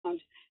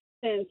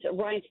since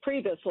Reince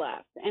Priebus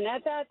left. And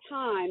at that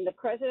time, the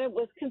president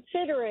was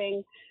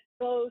considering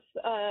both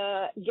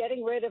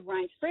getting rid of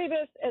Reince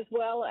Priebus as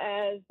well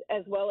as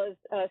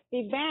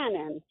Steve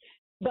Bannon.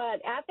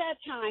 But at that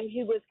time,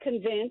 he was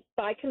convinced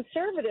by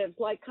conservatives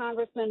like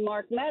Congressman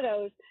Mark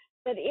Meadows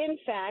that, in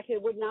fact,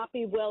 it would not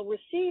be well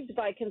received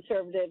by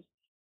conservatives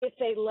if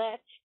they let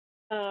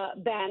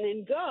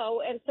Bannon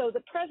go. And so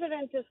the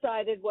president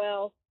decided,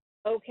 well,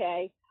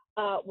 okay,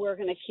 we're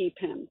going to keep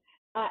him.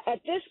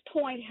 At this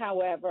point,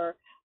 however,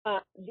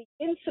 the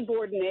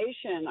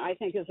insubordination, I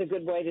think is a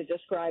good way to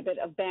describe it,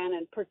 of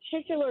Bannon,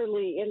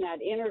 particularly in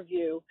that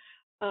interview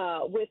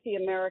with the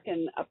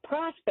American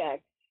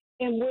Prospect,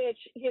 in which,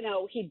 you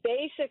know, he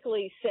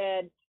basically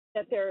said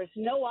that there is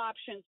no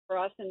options for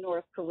us in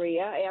North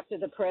Korea after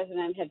the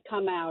president had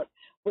come out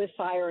with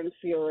fire and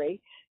fury,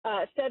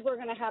 said we're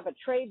going to have a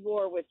trade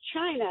war with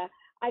China.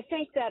 I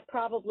think that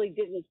probably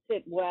didn't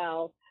sit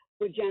well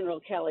with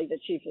General Kelly, the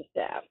chief of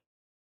staff.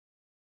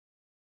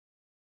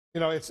 You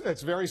know,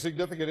 it's very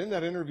significant. In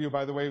that interview,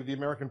 by the way, with the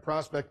American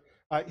Prospect,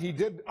 he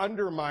did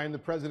undermine the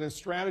president's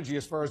strategy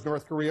as far as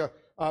North Korea,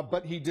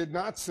 but he did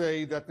not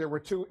say that there were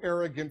two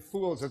arrogant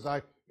fools, as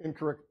I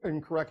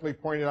incorrectly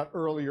pointed out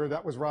earlier.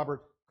 That was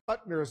Robert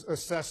Kuttner's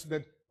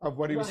assessment of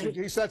what he was saying.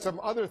 He said some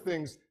other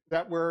things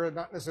that were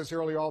not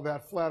necessarily all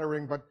that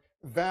flattering, but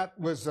that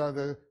was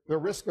the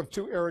risk of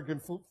two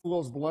arrogant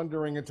fools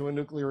blundering into a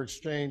nuclear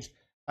exchange.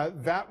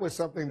 That was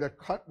something that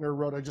Kuttner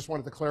wrote. I just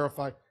wanted to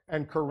clarify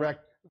and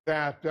correct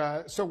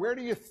that. So where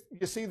do you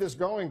see this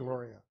going,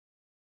 Gloria?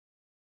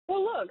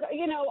 Well, look,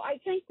 you know, I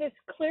think this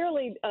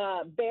clearly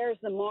bears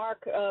the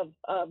mark of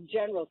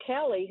General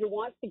Kelly, who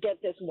wants to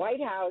get this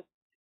White House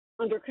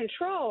under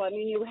control. I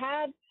mean, you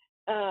had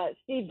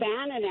Steve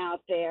Bannon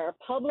out there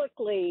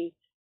publicly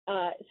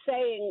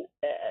saying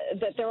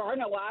that there are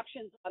no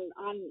options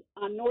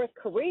on North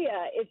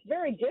Korea. It's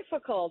very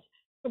difficult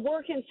to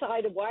work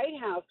inside a White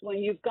House when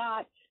you've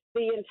got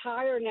the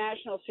entire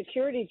national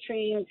security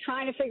team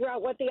trying to figure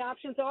out what the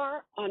options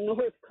are on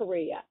North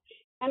Korea.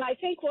 And I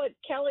think what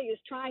Kelly is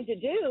trying to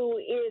do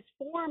is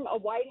form a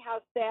White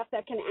House staff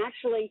that can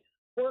actually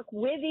work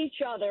with each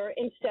other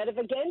instead of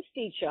against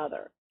each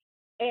other.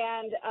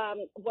 And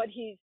what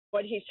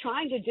he's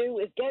trying to do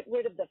is get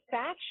rid of the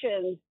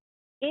factions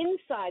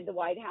inside the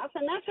White House,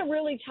 and that's a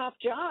really tough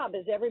job,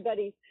 as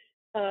everybody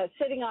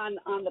sitting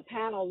on the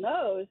panel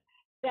knows,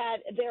 that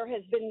there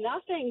has been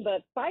nothing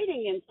but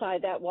fighting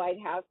inside that White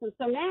House. And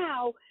so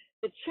now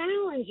the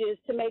challenge is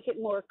to make it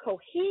more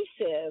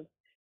cohesive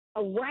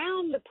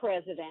around the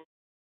president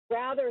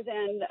rather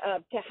than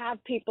to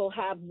have people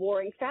have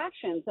warring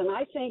factions. And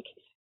I think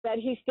that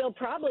he still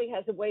probably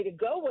has a way to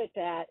go with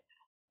that.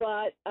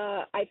 But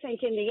I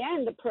think in the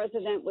end, the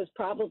president was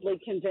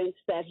probably convinced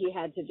that he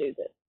had to do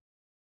this.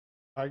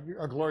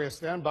 Gloria,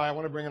 stand by. I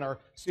want to bring in our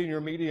senior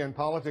media and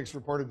politics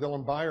reporter,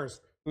 Dylan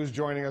Byers, who's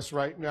joining us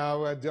right now.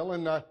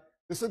 Dylan,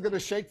 this is going to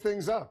shake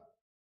things up.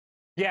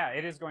 Yeah,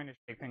 it is going to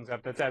shake things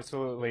up. That's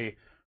absolutely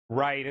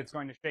right. It's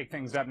going to shake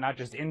things up, not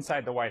just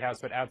inside the White House,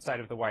 but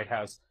outside of the White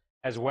House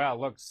as well.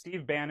 Look,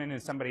 Steve Bannon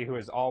is somebody who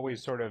has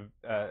always sort of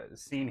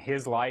seen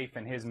his life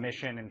and his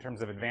mission in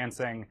terms of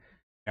advancing,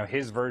 you know,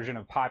 his version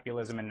of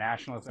populism and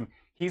nationalism.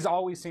 He's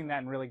always seen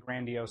that in really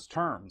grandiose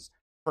terms.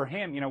 For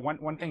him, you know,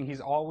 one thing he's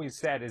always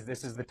said is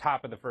this is the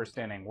top of the first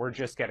inning. We're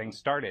just getting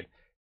started.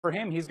 For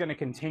him, he's going to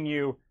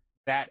continue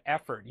that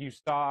effort. You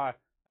saw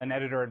an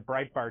editor at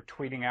Breitbart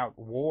tweeting out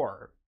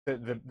war.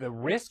 The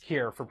risk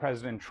here for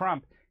President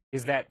Trump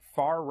is that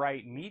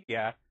far-right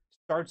media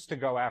starts to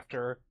go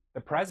after the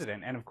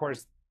president. And of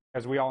course,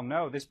 as we all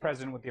know, this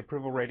president with the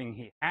approval rating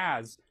he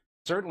has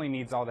certainly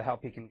needs all the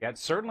help he can get,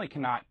 certainly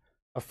cannot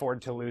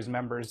afford to lose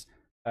members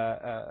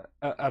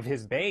of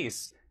his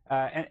base.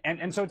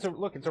 And so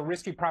it's a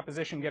risky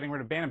proposition getting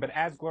rid of Bannon. But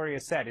as Gloria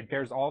said, it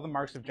bears all the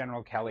marks of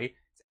General Kelly.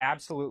 It's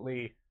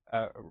absolutely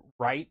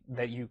right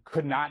that you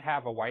could not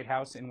have a White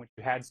House in which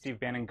you had Steve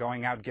Bannon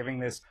going out giving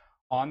this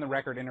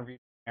on-the-record interview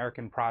to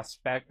American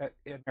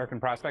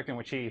Prospect, in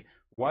which he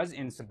was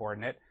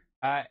insubordinate.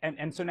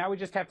 And so now we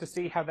just have to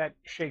see how that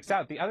shakes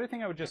out. The other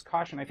thing I would just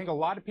caution, I think a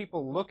lot of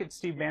people look at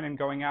Steve Bannon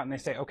going out and they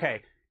say,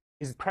 okay,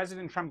 is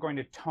President Trump going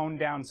to tone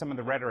down some of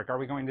the rhetoric? Are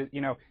we going to,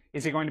 you know,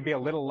 is he going to be a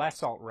little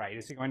less alt-right?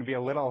 Is he going to be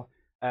a little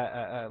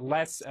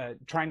less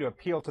trying to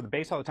appeal to the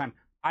base all the time?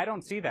 I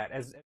don't see that.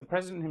 As the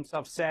president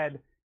himself said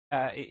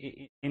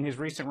in his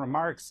recent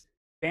remarks,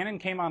 Bannon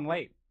came on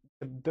late.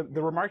 The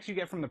remarks you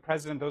get from the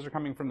president, those are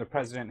coming from the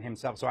president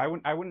himself. So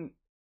I wouldn't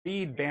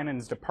read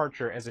Bannon's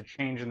departure as a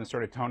change in the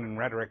sort of tone and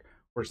rhetoric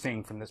we're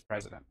seeing from this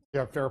president.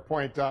 Yeah, fair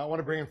point. I want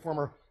to bring in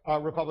former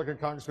Republican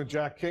Congressman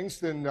Jack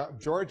Kingston of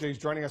Georgia. He's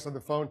joining us on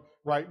the phone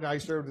right now. He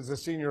served as a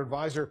senior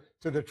advisor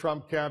to the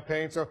Trump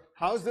campaign. So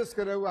how's this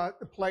going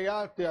to play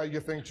out, you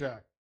think,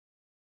 Jack?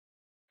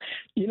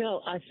 You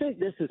know, I think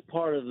this is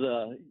part of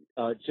the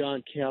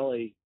John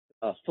Kelly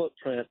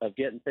footprint of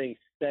getting things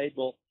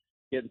stable,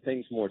 getting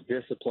things more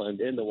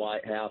disciplined in the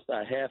White House.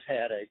 I have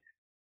had a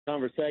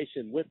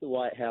conversation with the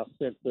White House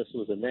since this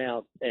was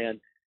announced, and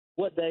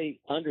what they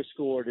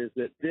underscored is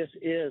that this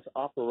is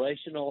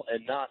operational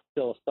and not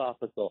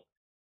philosophical.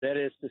 That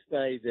is to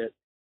say that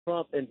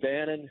Trump and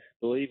Bannon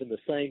believe in the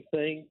same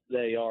thing.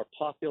 They are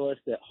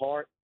populist at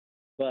heart,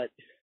 but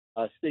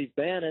Steve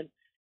Bannon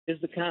is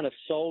the kind of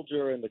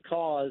soldier in the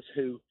cause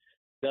who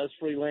does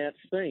freelance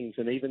things,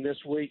 and even this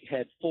week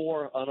had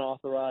 4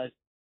 unauthorized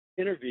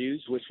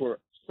interviews, which were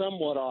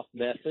somewhat off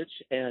message.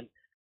 And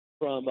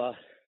from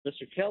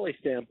Mr. Kelly's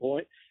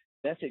standpoint,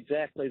 that's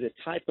exactly the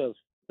type of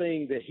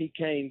thing that he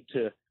came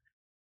to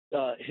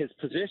his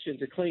position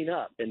to clean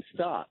up and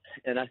stop.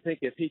 And I think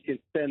if he can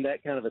send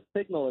that kind of a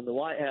signal in the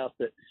White House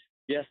that,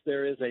 yes,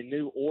 there is a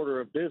new order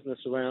of business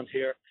around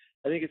here,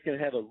 I think it's going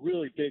to have a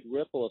really big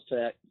ripple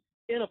effect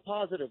in a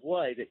positive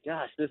way. That,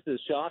 gosh, this is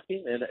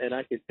shocking. And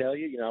I can tell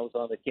you, I was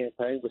on the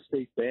campaign with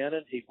Steve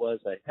Bannon. He was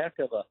a heck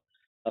of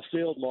a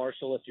field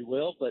marshal, if you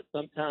will, but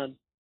sometimes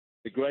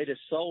the greatest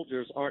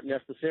soldiers aren't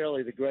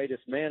necessarily the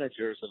greatest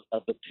managers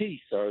of the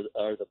peace or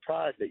the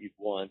prize that you've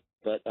won.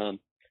 But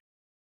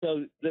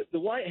so the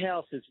White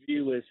House's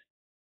view is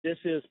this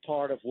is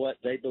part of what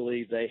they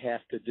believe they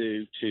have to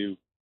do to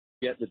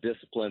get the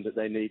discipline that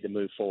they need to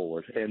move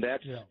forward. And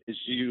that, as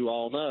you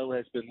all know,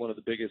 has been one of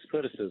the biggest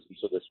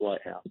criticisms of this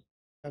White House.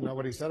 And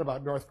what he said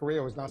about North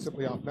Korea was not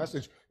simply off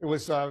message. It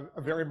was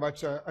very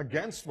much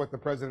against what the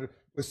president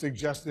was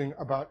suggesting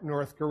about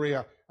North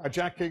Korea.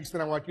 Jack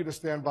Kingston, I want you to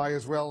stand by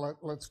as well.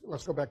 Let's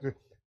go back to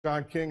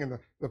John King and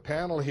the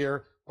panel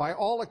here. By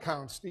all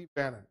accounts, Steve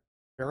Bannon,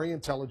 very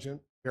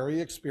intelligent,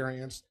 very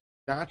experienced,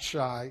 not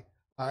shy.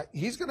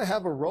 He's going to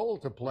have a role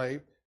to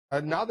play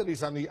now that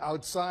he's on the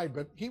outside,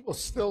 but he will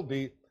still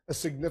be a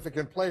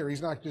significant player.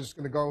 He's not just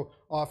going to go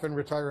off and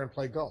retire and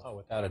play golf. Oh,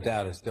 without a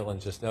doubt, as Dylan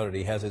just noted,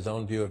 he has his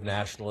own view of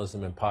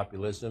nationalism and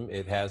populism.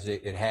 It has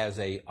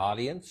a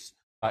audience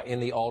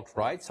in the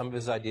alt-right. Some of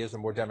his ideas are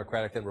more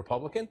Democratic than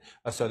Republican,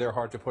 so they're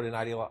hard to put in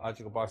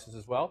ideological boxes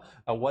as well.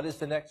 What is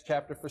the next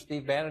chapter for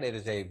Steve Bannon? It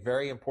is a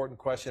very important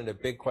question, a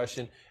big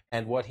question,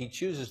 and what he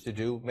chooses to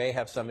do may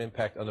have some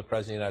impact on the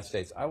President of the United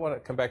States. I want to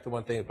come back to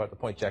one thing about the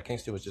point Jack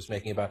Kingston was just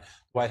making about the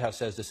White House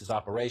says this is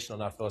operational,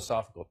 not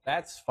philosophical.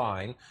 That's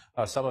fine.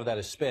 Some of that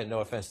is spin, no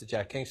offense to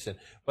Jack Kingston.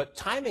 But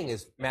timing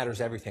matters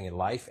everything in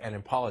life and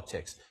in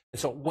politics. And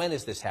so when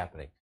is this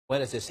happening?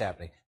 When is this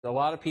happening? A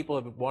lot of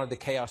people have wanted the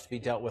chaos to be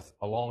dealt with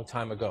a long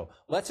time ago.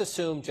 Let's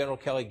assume General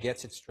Kelly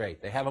gets it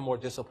straight. They have a more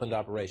disciplined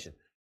operation.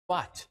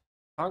 But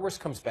Congress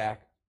comes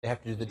back. They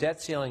have to do the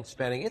debt ceiling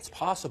spending. It's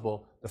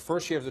possible the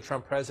first year of the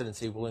Trump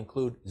presidency will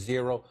include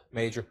 0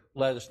 major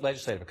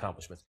legislative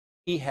accomplishments.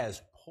 He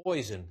has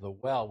poisoned the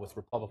well with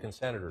Republican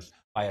senators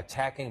by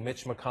attacking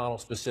Mitch McConnell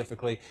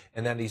specifically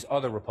and then these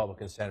other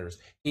Republican senators.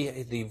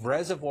 The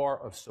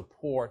reservoir of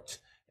support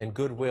and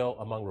goodwill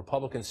among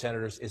Republican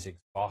senators is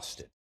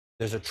exhausted.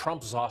 There's a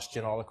Trump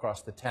exhaustion all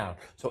across the town.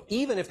 So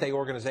even if they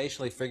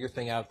organizationally figure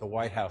things out at the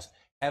White House,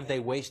 have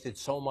they wasted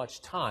so much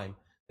time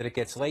that it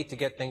gets late to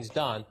get things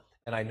done?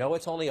 And I know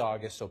it's only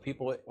August, so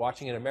people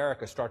watching in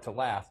America start to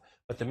laugh,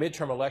 but the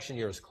midterm election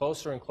year is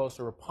closer and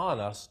closer upon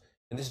us,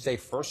 and this is a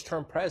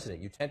first-term president.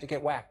 You tend to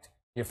get whacked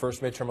in your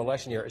first midterm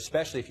election year,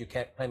 especially if you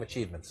can't claim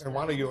achievements. And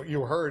Wanda,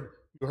 you heard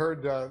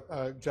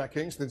Jack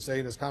Kingston say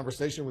in his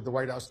conversation with the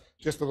White House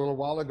just a little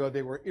while ago,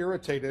 they were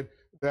irritated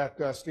that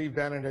Steve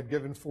Bannon had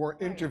given 4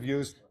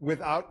 interviews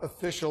without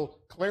official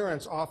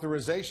clearance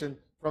authorization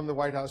from the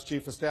White House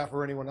Chief of Staff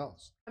or anyone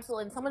else.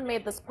 Absolutely. And someone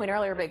made this point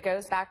earlier, but it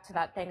goes back to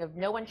that thing of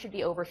no one should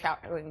be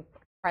overshadowing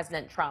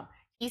President Trump.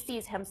 He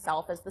sees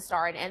himself as the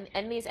star. And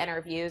in these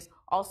interviews,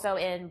 also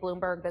in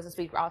Bloomberg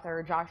Businessweek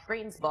author Josh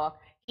Green's book,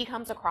 he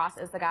comes across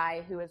as the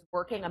guy who is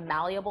working a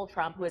malleable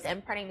Trump, who is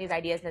imprinting these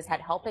ideas in his head,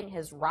 helping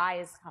his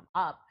rise come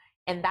up.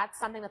 And that's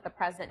something that the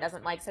president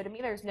doesn't like. So to me,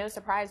 there's no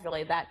surprise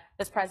really that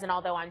this president,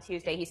 although on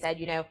Tuesday he said,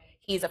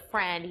 he's a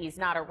friend, he's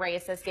not a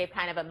racist, gave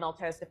kind of a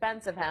milquetoast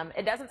defense of him.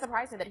 It doesn't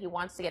surprise me that he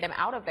wants to get him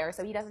out of there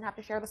so he doesn't have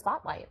to share the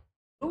spotlight.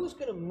 Who's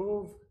going to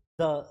move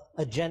the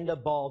agenda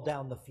ball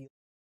down the field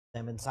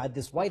them inside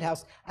this White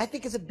House, I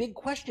think is a big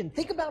question.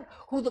 Think about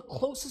who the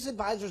closest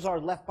advisors are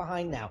left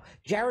behind now.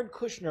 Jared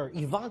Kushner,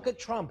 Ivanka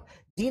Trump,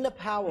 Dina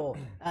Powell,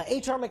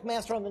 H.R.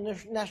 McMaster on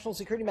the national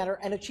security matter,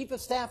 and a chief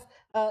of staff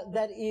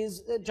that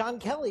is John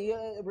Kelly,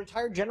 a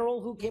retired general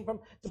who came from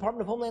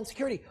Department of Homeland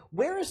Security.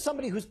 Where is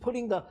somebody who's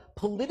putting the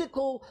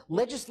political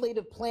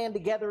legislative plan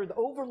together,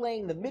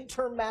 overlaying the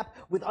midterm map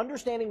with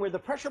understanding where the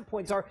pressure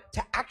points are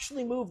to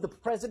actually move the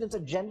president's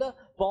agenda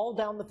ball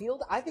down the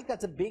field? I think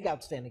that's a big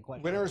outstanding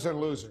question. Winners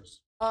and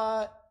losers.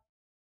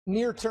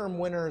 Near-term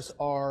winners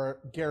are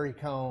Gary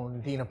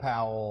Cohn, Dina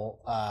Powell,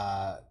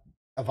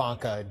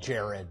 Ivanka,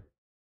 Jared,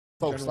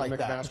 folks General like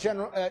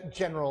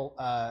McMaster.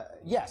 that.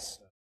 Yes,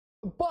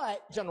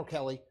 but General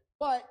Kelly.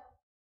 But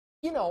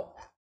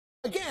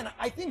again,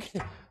 I think.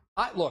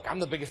 Look, I'm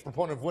the biggest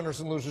proponent of winners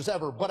and losers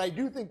ever, but I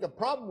do think the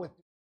problem with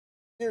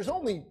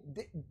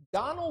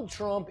Donald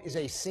Trump is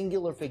a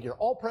singular figure.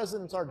 All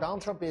presidents are.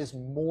 Donald Trump is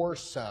more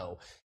so.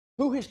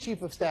 who his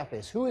chief of staff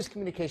is, who his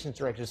communications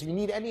director is. You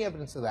need any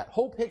evidence of that.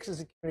 Hope Hicks is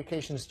a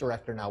communications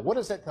director now. What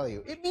does that tell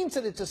you? It means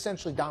that it's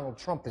essentially Donald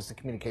Trump is the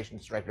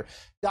communications director.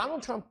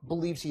 Donald Trump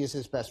believes he is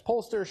his best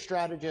pollster,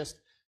 strategist,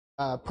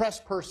 press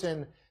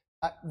person.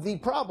 The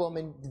problem,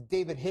 and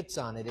David hits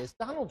on it, is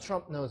Donald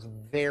Trump knows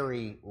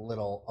very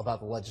little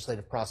about the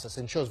legislative process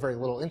and shows very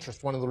little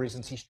interest. One of the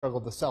reasons he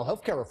struggled to sell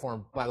health care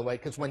reform, by the way,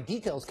 because when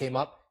details came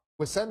up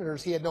with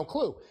senators, he had no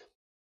clue.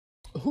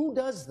 Who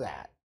does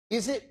that?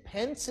 Is it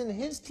Pence and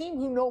his team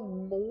who know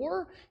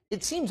more?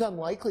 It seems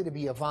unlikely to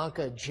be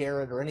Ivanka,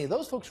 Jared, or any of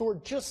those folks who are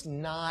just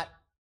not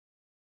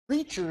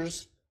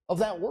creatures of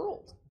that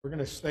world. We're going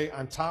to stay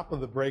on top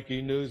of the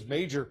breaking news.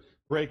 Major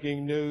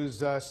breaking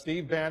news.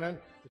 Steve Bannon,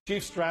 the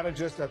chief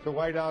strategist at the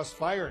White House,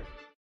 fired.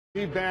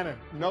 Steve Bannon,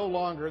 no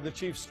longer the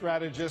chief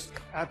strategist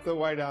at the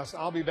White House.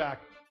 I'll be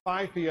back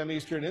 5 p.m.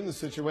 Eastern in the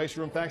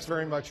Situation Room. Thanks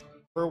very much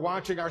for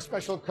watching. Our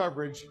special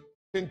coverage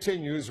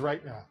continues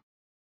right now.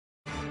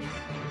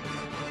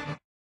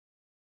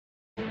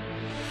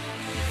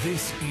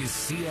 This is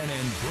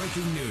CNN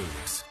Breaking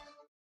News.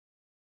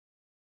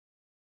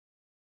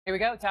 Here we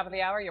go, top of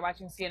the hour. You're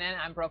watching CNN.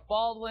 I'm Brooke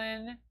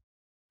Baldwin.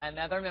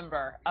 Another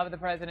member of the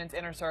president's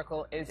inner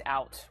circle is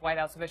out. White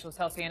House officials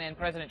tell CNN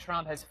President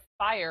Trump has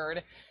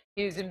fired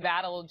his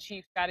embattled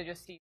chief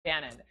strategist, Steve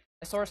Bannon.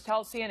 A source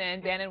tells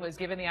CNN Bannon was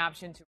given the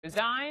option to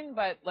resign,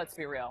 but let's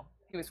be real,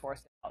 he was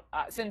forced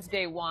out. Since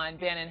day one,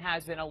 Bannon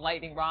has been a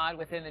lightning rod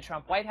within the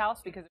Trump White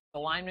House because of his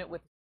alignment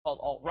with the so-called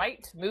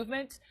alt-right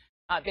movement.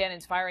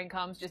 Bannon's firing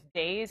comes just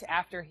days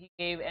after he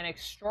gave an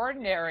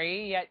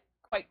extraordinary yet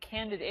quite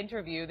candid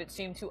interview that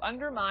seemed to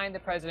undermine the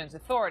president's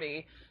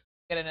authority.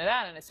 We'll get into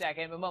that in a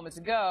second, but moments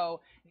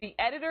ago, the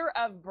editor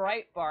of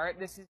Breitbart,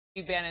 this is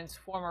Steve Bannon's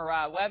former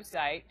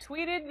website,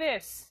 tweeted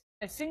this,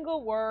 a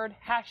single word,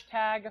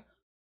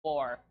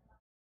 #war.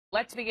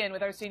 Let's begin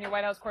with our senior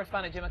White House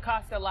correspondent, Jim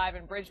Acosta, live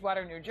in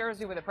Bridgewater, New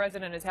Jersey, where the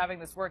president is having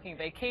this working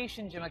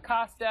vacation. Jim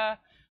Acosta,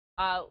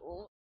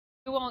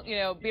 we won't,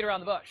 beat around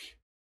the bush.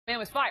 Man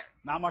was fired.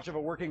 Not much of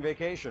a working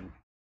vacation.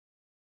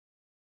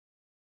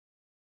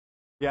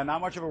 Yeah,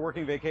 not much of a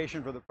working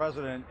vacation for the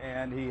president,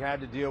 and he had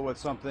to deal with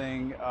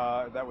something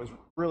that was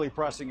really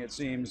pressing, it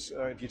seems,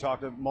 if you talk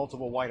to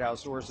multiple White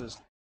House sources,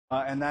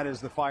 and that is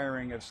the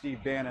firing of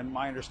Steve Bannon.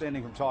 My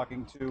understanding from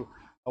talking to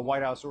a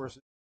White House source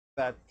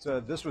that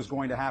this was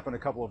going to happen a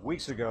couple of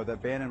weeks ago,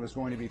 that Bannon was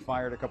going to be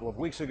fired a couple of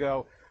weeks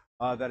ago,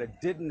 that it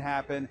didn't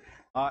happen,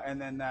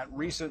 and then that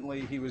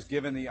recently he was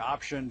given the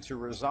option to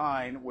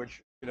resign,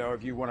 which,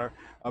 if you want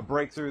to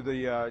break through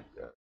the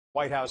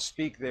White House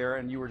speak there,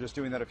 and you were just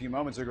doing that a few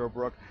moments ago,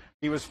 Brooke,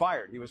 he was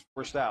fired. He was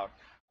forced out.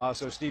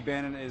 So Steve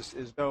Bannon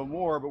is no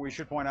more, but we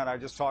should point out, I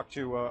just talked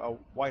to a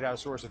White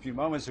House source a few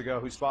moments ago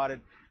who spotted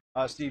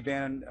Steve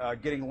Bannon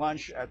getting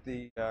lunch at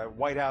the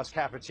White House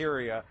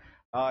cafeteria.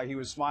 He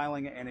was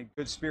smiling and in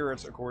good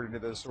spirits, according to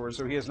this source.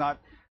 So he has not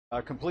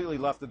completely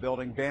left the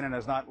building. Bannon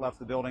has not left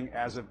the building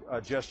as of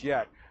just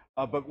yet.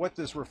 But what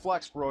this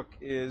reflects, Brooke,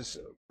 is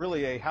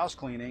really a house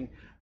cleaning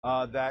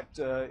that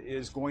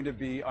is going to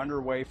be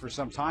underway for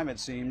some time, it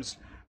seems,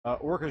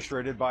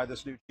 orchestrated by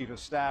this new chief of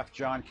staff,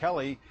 John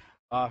Kelly,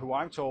 who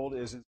I'm told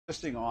is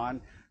insisting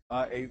on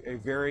a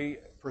very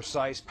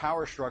precise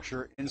power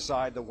structure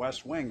inside the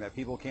West Wing, that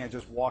people can't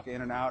just walk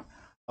in and out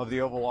of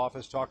the Oval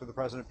Office, talk to the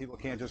president. People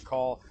can't just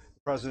call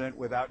the president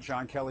without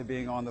John Kelly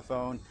being on the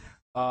phone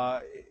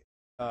for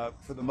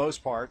the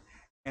most part.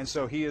 And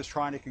so he is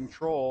trying to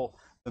control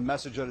the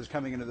message that is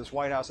coming into this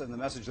White House and the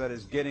message that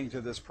is getting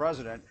to this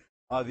president.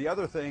 The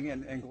other thing,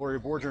 and Gloria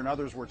Borger and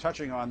others were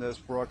touching on this,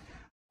 Brooke,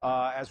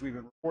 as we've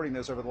been reporting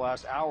this over the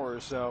last hour or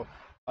so,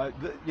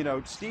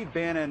 Steve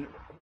Bannon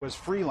was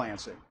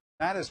freelancing.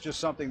 That is just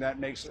something that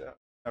makes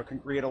can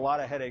create a lot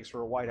of headaches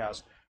for a White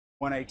House.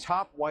 When a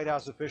top White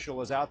House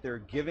official is out there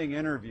giving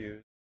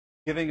interviews,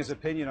 giving his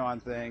opinion on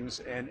things,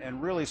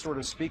 and really sort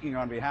of speaking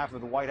on behalf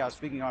of the White House,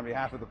 speaking on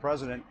behalf of the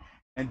president,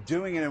 and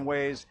doing it in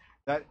ways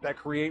that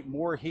create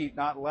more heat,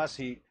 not less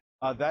heat,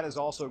 that is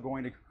also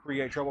going to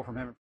create trouble from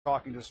him.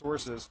 Talking to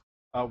sources,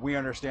 we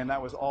understand that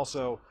was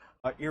also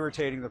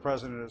irritating the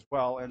president as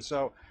well. And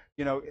so,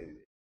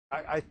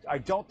 I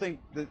don't think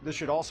that this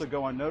should also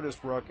go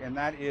unnoticed, Brooke, and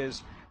that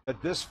is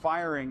that this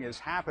firing is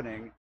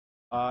happening,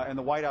 and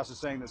the White House is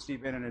saying that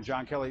Steve Bannon and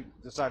John Kelly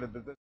decided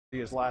that this would be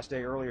his last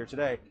day earlier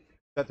today,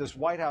 that this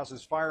White House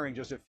is firing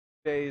just a few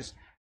days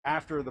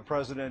after the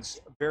president's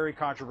very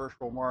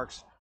controversial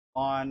remarks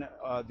on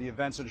the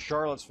events in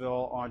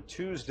Charlottesville on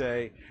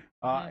Tuesday.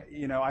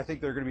 I think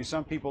there are going to be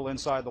some people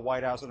inside the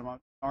White House, and I'm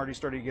already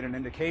starting to get an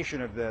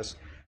indication of this,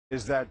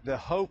 is that the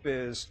hope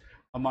is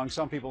among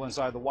some people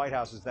inside the White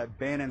House is that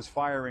Bannon's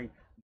firing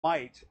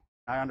might,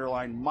 I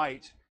underline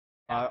might,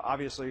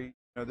 obviously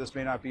this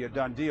may not be a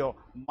done deal,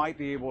 might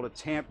be able to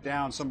tamp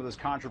down some of this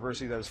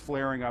controversy that is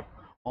flaring up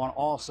on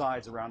all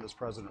sides around this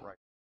president right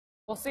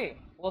now.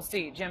 We'll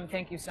see. Jim,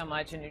 thank you so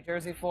much in New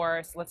Jersey for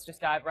us. Let's just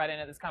dive right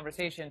into this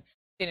conversation.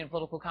 CNN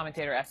political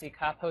commentator S.E.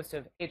 Cupp, host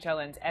of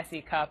HLN's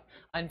S.E. Cupp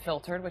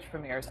Unfiltered, which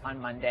premieres on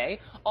Monday.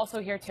 Also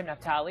here, Tim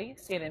Naftali,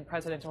 CNN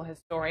presidential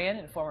historian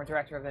and former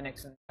director of the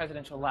Nixon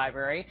Presidential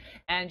Library,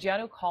 and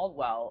Gianno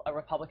Caldwell, a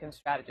Republican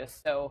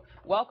strategist. So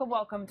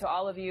welcome to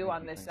all of you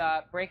on this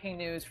Breaking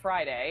News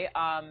Friday.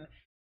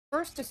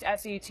 First, just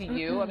S.E. to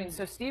you. I mean,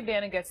 so Steve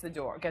Bannon gets the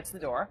door.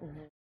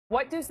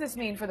 What does this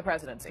mean for the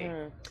presidency?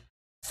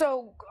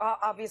 So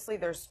obviously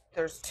there's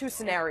two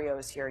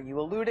scenarios here. You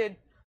alluded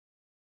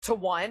to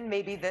one.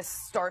 Maybe this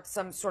starts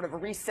some sort of a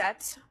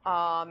reset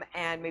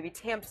and maybe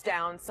tamps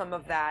down some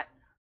of that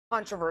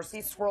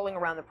controversy swirling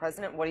around the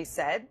president, what he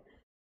said.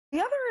 The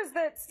other is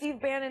that Steve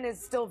Bannon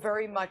is still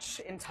very much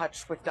in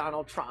touch with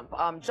Donald Trump.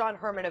 John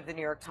Herman of the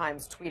New York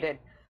Times tweeted,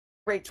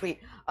 great tweet,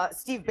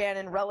 Steve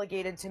Bannon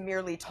relegated to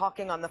merely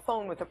talking on the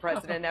phone with the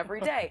president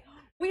every day.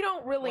 We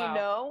don't really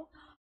know.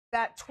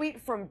 That tweet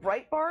from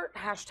Breitbart,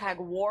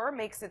 #war,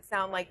 makes it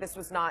sound like this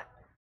was not,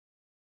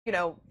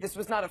 this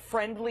was not a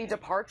friendly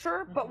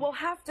departure, but we'll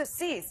have to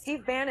see.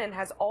 Steve Bannon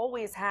has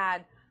always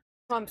had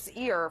Trump's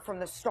ear from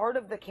the start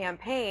of the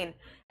campaign.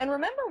 And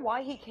remember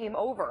why he came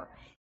over.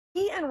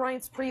 He and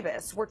Reince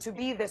Priebus were to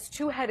be this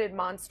two-headed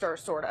monster,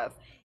 sort of,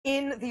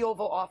 in the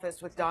Oval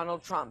Office with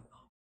Donald Trump.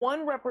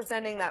 One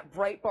representing that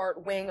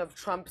Breitbart wing of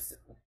Trump's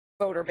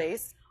voter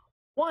base,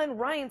 one,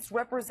 Reince,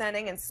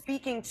 representing and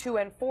speaking to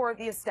and for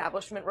the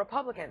establishment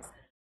Republicans.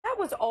 That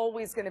was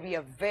always going to be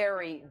a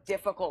very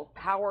difficult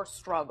power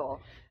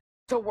struggle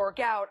to work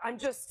out. I'm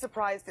just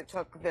surprised it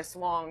took this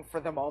long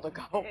for them all to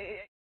go.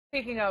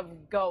 Speaking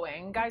of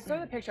going, guys, throw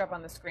the picture up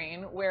on the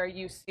screen where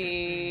you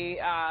see,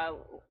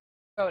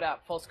 throw it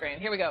up full screen.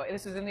 Here we go.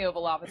 This is in the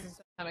Oval Office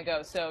some time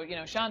ago. So,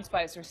 Sean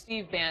Spicer,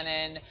 Steve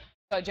Bannon,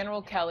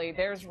 General Kelly,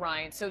 there's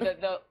Ryan. So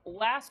the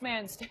last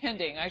man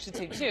standing, I should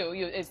say too,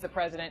 is the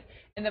president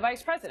and the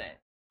vice president.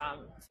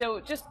 So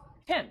just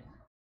Tim,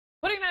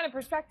 putting that in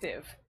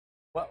perspective,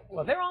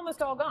 well, they're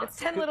almost all gone. It's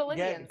 10 little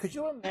Indians. Could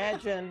you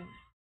imagine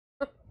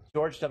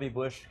George W.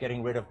 Bush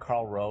getting rid of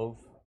Karl Rove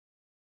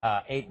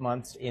 8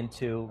 months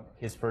into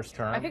his first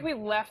term? I think we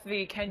left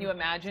the "Can you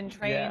imagine"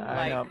 train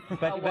a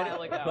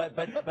while ago.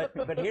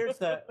 But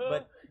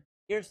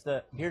here's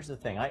the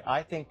thing.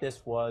 I think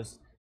this was.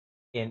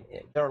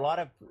 There are a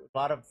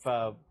lot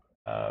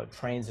of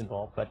trains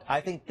involved, but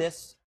I think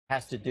this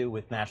has to do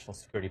with national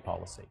security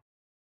policy,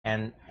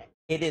 and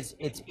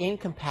it's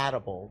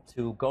incompatible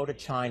to go to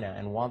China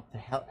and want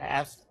to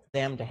ask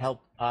them to help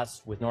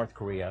us with North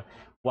Korea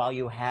while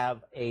you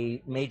have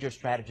a major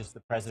strategist, the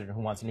president,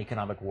 who wants an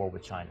economic war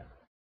with China.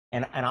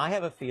 And I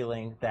have a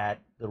feeling that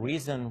the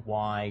reason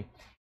why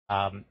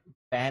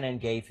Bannon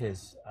gave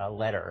his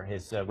letter,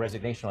 his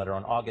resignation letter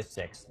on August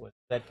 6th, was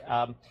that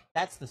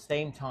that's the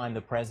same time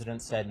the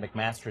president said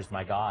McMaster's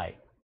my guy.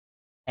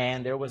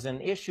 And there was an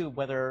issue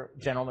whether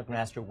General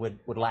McMaster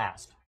would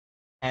last.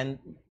 And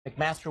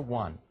McMaster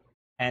won,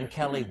 and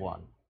Kelly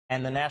won,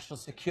 and the national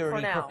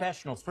security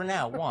professionals, for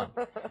now, won.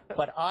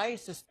 But I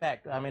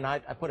suspect,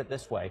 I put it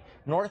this way,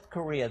 the North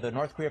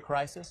Korea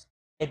crisis,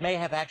 it may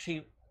have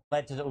actually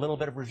led to a little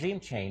bit of regime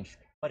change,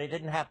 but it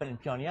didn't happen in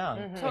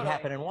Pyongyang. It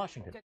happened in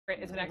Washington.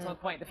 It's an excellent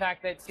point. The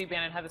fact that Steve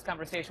Bannon had this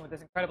conversation with this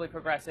incredibly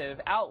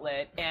progressive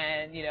outlet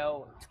and,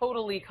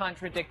 totally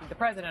contradicted the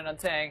president on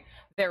saying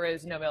there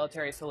is no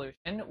military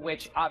solution,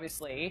 which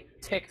obviously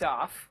ticked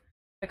off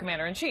the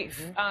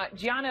commander-in-chief.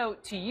 Gianno,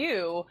 to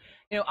you,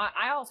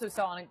 I also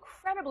saw an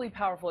incredibly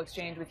powerful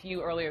exchange with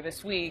you earlier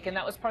this week, and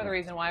that was part of the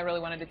reason why I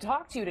really wanted to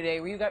talk to you today,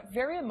 where you got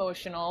very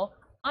emotional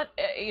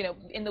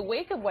in the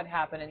wake of what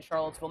happened in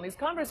Charlottesville, and these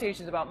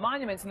conversations about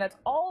monuments, and that's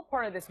all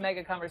part of this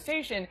mega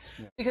conversation,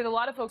 because a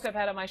lot of folks I've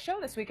had on my show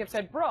this week have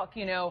said, Brooke,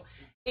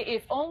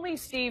 if only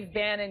Steve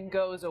Bannon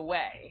goes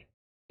away,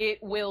 it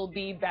will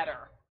be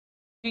better.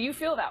 Do you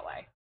feel that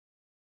way?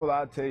 Well,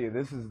 I'll tell you,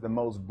 this is the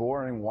most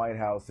boring White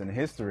House in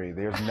history.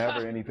 There's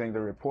never anything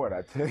to report,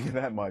 I tell you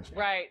that much.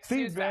 Right.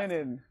 Steve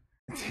Bannon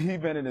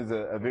is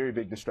a very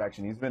big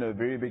distraction. He's been a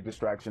very big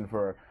distraction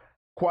for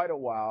quite a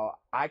while.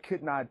 I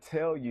could not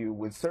tell you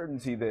with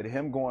certainty that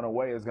him going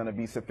away is going to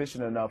be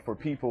sufficient enough for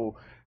people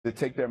to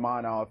take their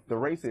mind off the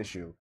race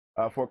issue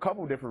for a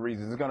couple different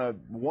reasons. It's going to,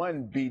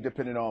 one, be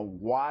dependent on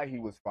why he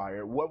was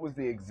fired. What was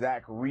the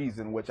exact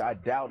reason, which I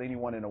doubt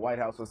anyone in the White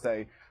House will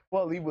say,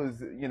 well, he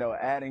was,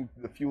 adding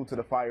the fuel to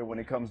the fire when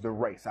it comes to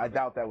race. I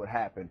doubt that would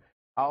happen.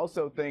 I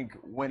also think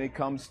when it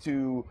comes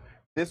to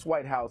this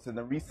White House and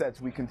the resets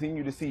we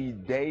continue to see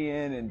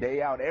day in and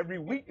day out, every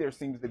week there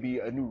seems to be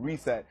a new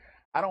reset.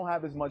 I don't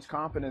have as much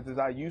confidence as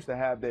I used to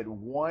have that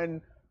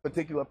one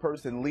particular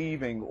person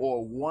leaving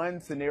or one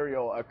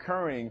scenario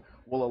occurring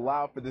will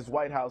allow for this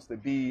White House to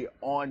be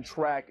on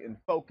track and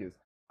focused.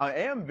 I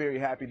am very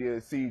happy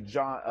to see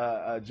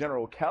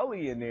General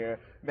Kelly in there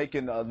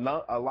making a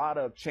lot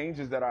of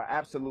changes that are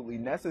absolutely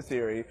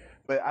necessary.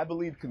 But I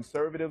believe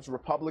conservatives,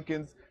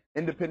 Republicans,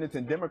 independents,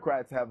 and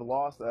Democrats have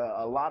lost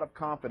a lot of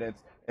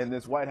confidence in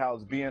this White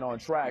House being on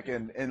track.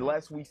 And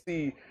unless we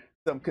see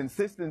some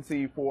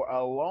consistency for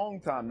a long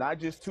time, not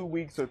just 2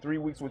 weeks or 3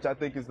 weeks, which I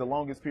think is the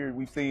longest period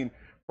we've seen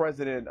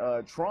President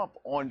Trump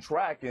on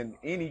track in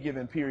any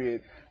given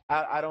period.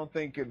 I don't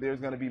think there's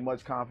going to be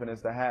much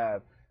confidence to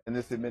have in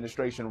this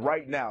administration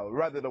right now,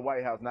 rather the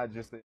White House, not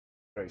just the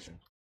administration.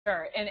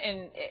 Sure,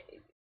 and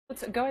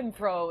let's go ahead and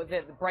throw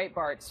the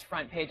Breitbart's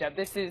front page up.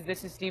 This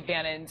is Steve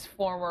Bannon's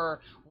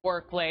former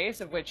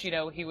workplace, of which, you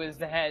know, he was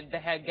the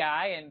head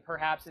guy and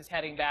perhaps is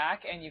heading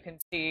back. And you can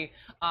see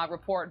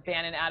report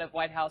Bannon out of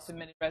White House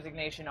submitted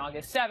resignation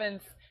August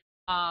 7th.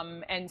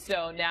 And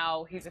so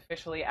now he's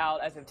officially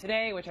out as of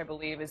today, which I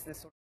believe is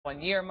this sort of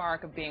 1 year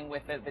mark of being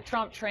with the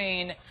Trump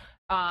train.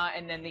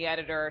 And then the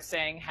editor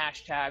saying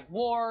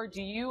 #war.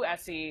 Do you,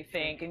 Essie,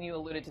 think, and you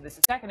alluded to this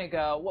a second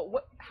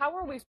ago, how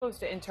are we supposed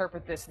to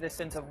interpret this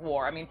sense of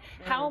war? I mean,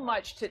 how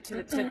much to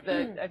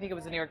the, I think it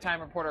was the New York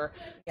Times reporter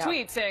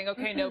tweet saying,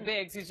 okay, no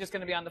bigs, he's just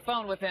going to be on the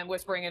phone with him,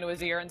 whispering into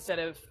his ear instead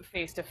of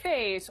face to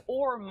face,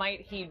 or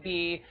might he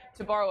be,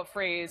 to borrow a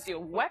phrase,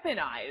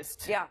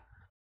 weaponized? Yeah.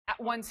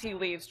 Once he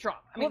leaves Trump.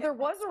 I mean, well, there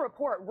was a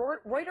report.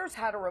 Reuters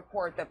had a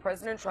report that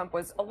President Trump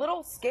was a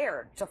little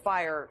scared to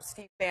fire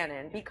Steve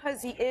Bannon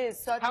because he is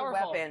such a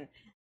weapon.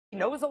 He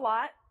knows a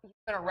lot. He's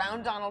been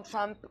around Donald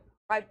Trump,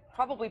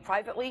 probably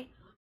privately,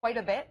 quite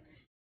a bit.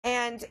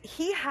 And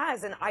he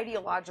has an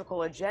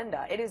ideological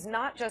agenda. It is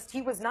not just,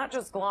 he was not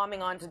just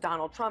glomming onto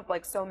Donald Trump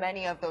like so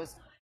many of those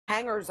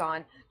hangers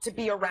on to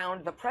be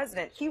around the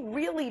president. He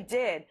really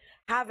did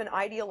have an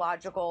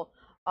ideological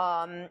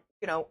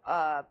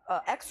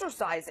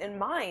exercise in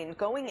mind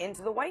going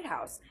into the White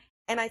House.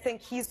 And I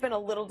think he's been a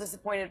little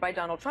disappointed by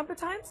Donald Trump at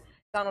times.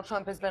 Donald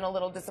Trump has been a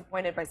little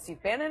disappointed by Steve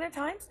Bannon at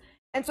times.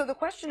 And so the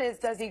question is,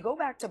 does he go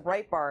back to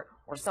Breitbart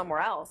or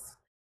somewhere else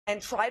and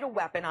try to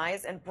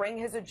weaponize and bring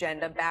his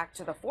agenda back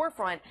to the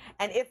forefront,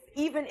 and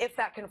even if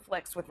that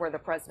conflicts with where the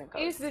president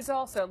goes? Is this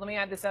also, let me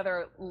add this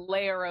other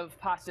layer of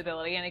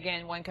possibility, and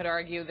again, one could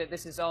argue that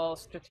this is all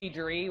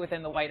strategery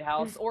within the White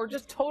House, or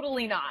just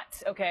totally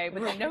not, okay?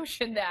 But the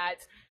notion that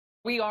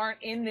we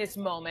aren't in this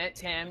moment,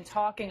 Tim,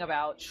 talking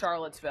about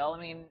Charlottesville.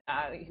 I mean,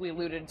 we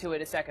alluded to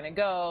it a second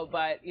ago,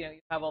 but, you know, you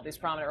have all these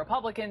prominent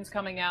Republicans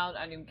coming out,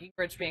 Newt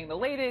Gingrich being the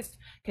latest,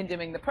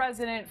 condemning the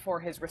president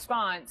for his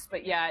response,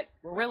 but yet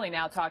we're really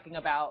now talking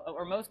about,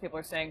 or most people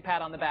are saying,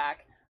 pat on the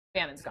back,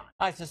 Bannon's gone.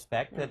 I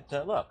suspect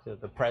that, look,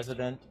 the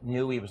president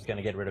knew he was going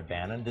to get rid of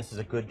Bannon. This is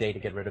a good day to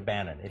get rid of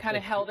Bannon. Kind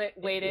of held it,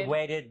 waited.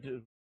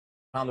 Waited,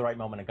 found the right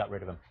moment and got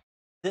rid of him.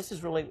 This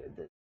is really,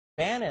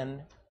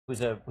 Bannon,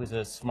 who's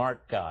a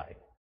smart guy,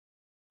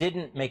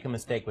 didn't make a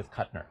mistake with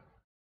Kuttner.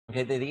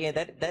 Okay,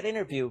 that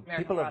interview,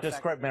 people have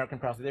described American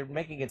Prospect. They're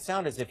making it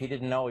sound as if he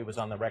didn't know he was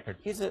on the record.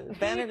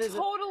 Bannon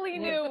totally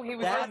knew he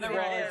was on the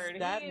record.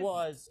 That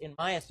was, in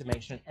my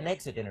estimation, an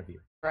exit interview.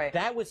 Right.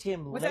 That was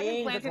him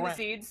laying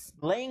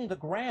the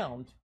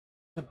ground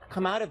to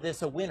come out of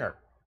this a winner,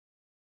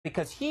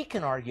 because he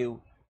can argue,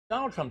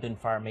 Donald Trump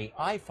didn't fire me,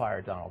 I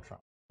fired Donald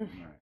Trump.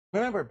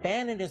 Remember,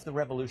 Bannon is the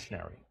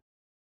revolutionary.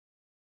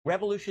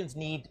 Revolutions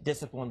need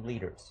disciplined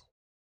leaders.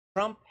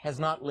 Trump has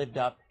not lived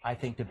up, I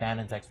think, to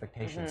Bannon's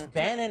expectations.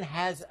 Bannon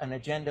has an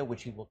agenda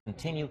which he will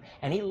continue,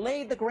 and he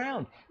laid the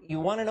ground. You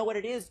want to know what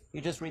it is?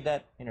 You just read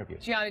that interview.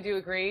 Gianna, do you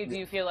agree? Do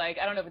you feel like,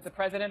 I don't know if it's the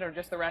president or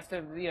just the rest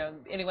of,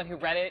 anyone who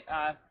read it,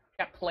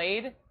 got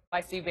played by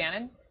Steve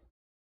Bannon?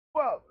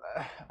 Well,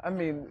 I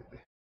mean,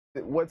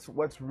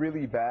 what's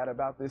really bad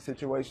about this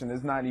situation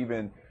is not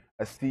even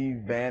a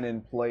Steve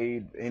Bannon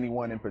played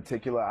anyone in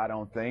particular, I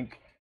don't think.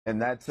 In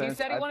that sense, he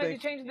said he wanted to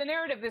change the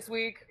narrative this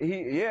week.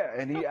 He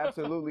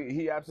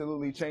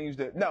absolutely changed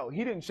it. No,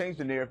 he didn't change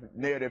the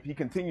narrative. He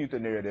continued the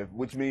narrative,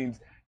 which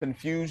means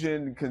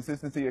confusion,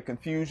 consistency of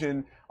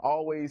confusion,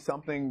 always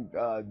something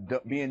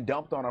being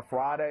dumped on a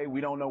Friday.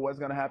 We don't know what's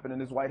going to happen in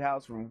this White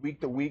House from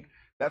week to week.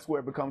 That's where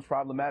it becomes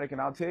problematic.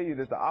 And I'll tell you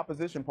that the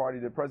opposition party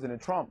that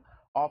President Trump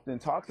often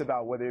talks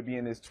about, whether it be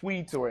in his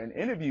tweets or in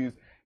interviews,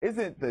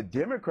 isn't the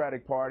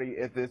Democratic Party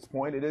at this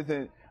point. It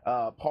isn't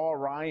Paul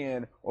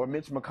Ryan or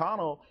Mitch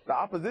McConnell. The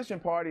opposition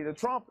party to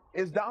Trump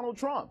is Donald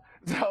Trump.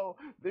 So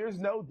there's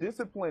no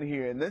discipline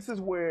here. And this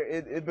is where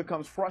it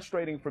becomes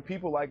frustrating for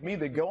people like me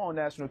that go on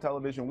national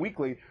television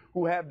weekly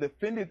who have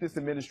defended this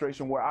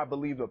administration where I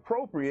believe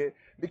appropriate,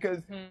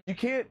 because you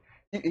can't,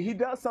 he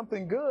does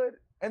something good,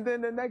 and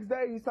then the next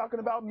day he's talking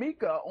about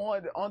Mika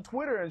on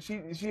Twitter, and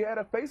she had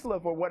a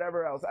facelift or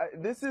whatever else.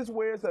 This is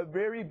where it's a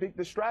very big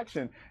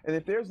distraction. And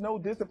if there's no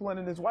discipline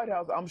in this White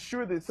House, I'm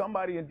sure that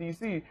somebody in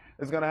D.C.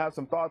 is going to have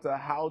some thoughts of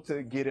how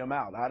to get him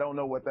out. I don't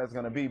know what that's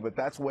going to be, but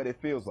that's what it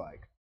feels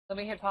like. Let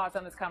me hit pause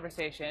on this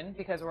conversation,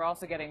 because we're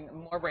also getting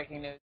more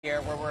breaking news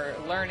here, where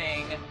we're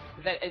learning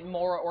that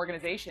more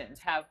organizations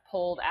have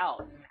pulled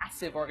out,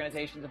 massive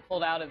organizations have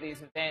pulled out of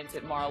these events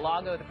at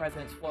Mar-a-Lago, the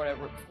president's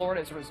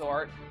Florida's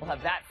resort. We'll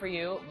have that for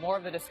you. More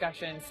of the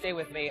discussion. Stay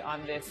with me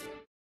on this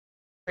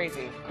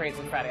crazy,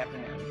 crazy Friday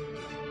afternoon.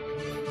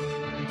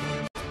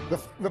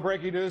 The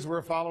breaking news,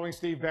 we're following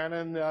Steve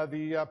Bannon,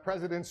 the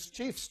president's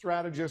chief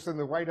strategist in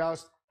the White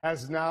House,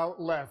 has now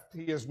left.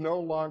 He is no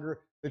longer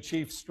the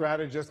chief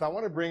strategist. I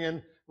want to bring in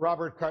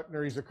Robert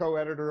Kuttner. He's a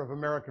co-editor of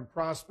American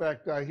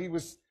Prospect. He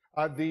was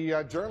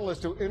the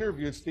journalist who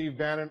interviewed Steve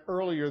Bannon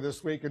earlier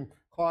this week and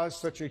caused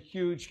such a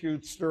huge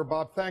stir.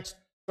 Bob, thanks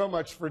so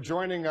much for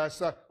joining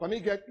us. Let me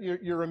get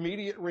your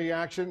immediate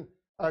reaction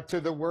to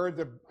the word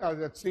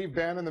that Steve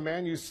Bannon, the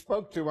man you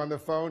spoke to on the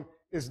phone,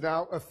 is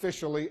now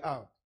officially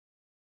out.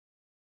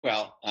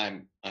 Well,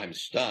 I'm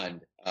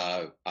stunned.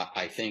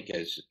 I think,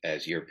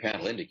 as your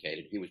panel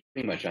indicated, he was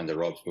pretty much on the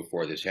ropes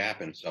before this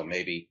happened. So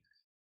maybe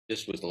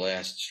this was the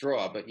last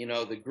straw. But you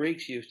know, the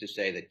Greeks used to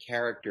say that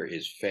character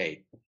is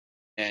fate,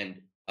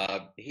 and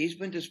he's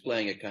been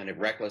displaying a kind of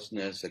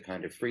recklessness, a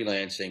kind of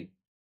freelancing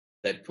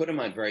that put him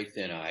on very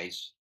thin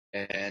ice.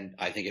 And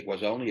I think it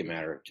was only a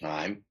matter of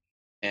time.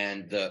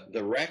 And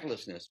the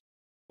recklessness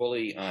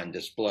fully on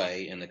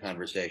display in the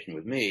conversation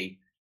with me,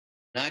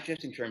 not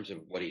just in terms of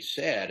what he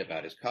said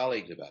about his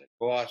colleagues, about his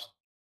boss,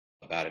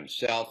 about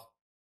himself,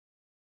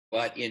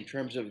 but in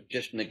terms of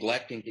just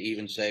neglecting to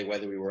even say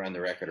whether we were on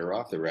the record or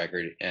off the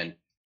record. And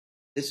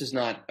this is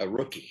not a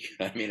rookie.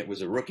 I mean, it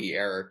was a rookie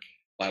error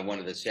by one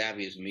of the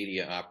savviest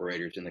media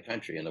operators in the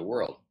country, in the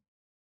world.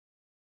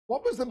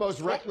 What was the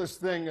most reckless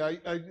thing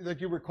that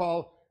you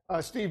recall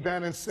Steve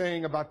Bannon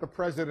saying about the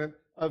President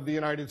of the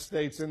United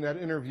States in that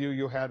interview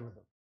you had with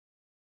him?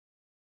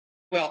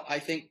 Well, I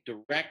think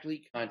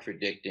directly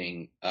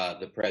contradicting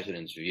the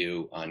president's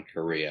view on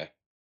Korea,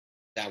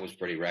 that was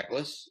pretty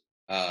reckless.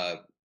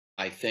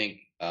 I think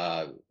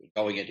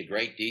going into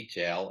great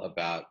detail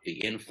about the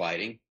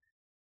infighting,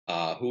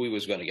 who he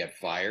was going to get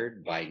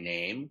fired by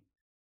name.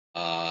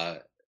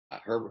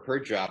 Her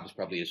job is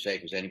probably as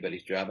safe as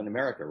anybody's job in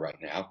America right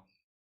now.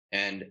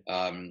 And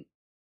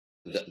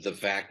the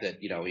fact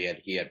that, you know,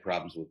 he had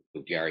problems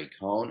with Gary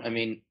Cohn. I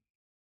mean,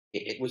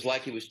 it was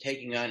like he was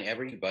taking on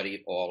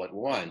everybody all at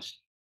once.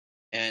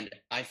 And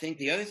I think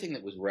the other thing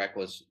that was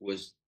reckless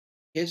was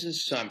his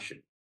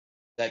assumption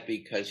that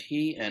because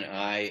he and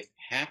I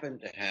happen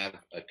to have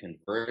a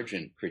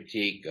convergent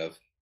critique of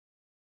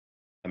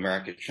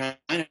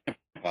America-China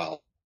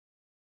policy,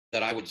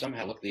 that I would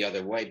somehow look the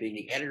other way, being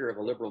the editor of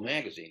a liberal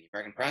magazine, the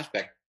American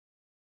Prospect,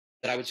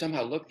 that I would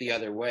somehow look the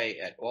other way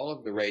at all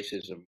of the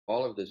racism,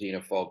 all of the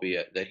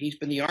xenophobia that he's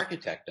been the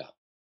architect of,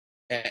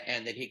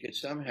 and that he could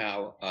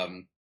somehow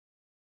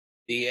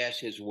BS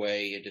his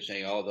way into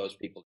saying, oh, those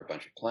people are a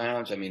bunch of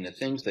clowns. I mean, the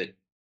things that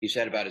he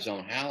said about his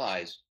own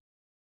allies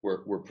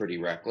were pretty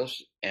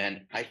reckless.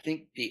 And I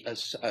think the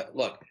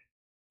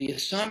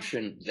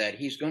assumption that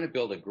he's going to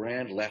build a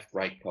grand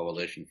left-right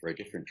coalition for a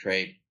different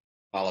trade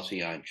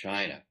policy on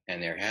China,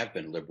 and there have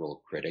been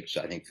liberal critics,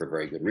 I think for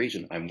very good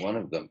reason. I'm one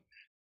of them,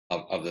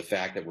 of the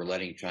fact that we're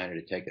letting China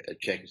to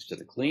take us to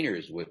the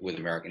cleaners with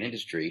American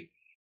industry.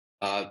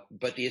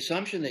 But the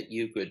assumption that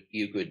you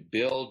could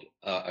build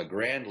a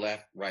grand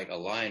left-right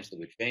alliance that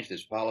would change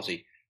this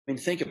policy, I mean,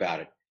 think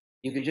about it.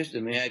 You can just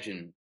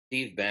imagine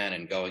Steve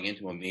Bannon going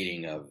into a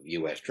meeting of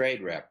U.S.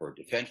 Trade Rep or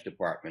Defense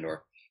Department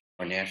or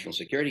National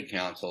Security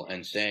Council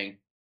and saying,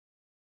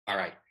 all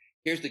right,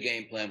 here's the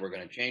game plan. We're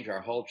going to change our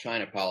whole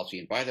China policy.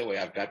 And by the way,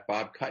 I've got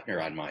Bob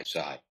Kuttner on my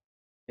side.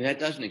 And that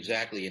doesn't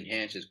exactly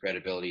enhance his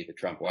credibility at the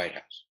Trump White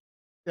House.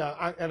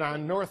 Yeah, and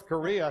on North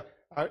Korea,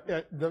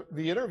 the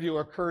interview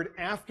occurred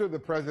after the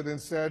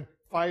president said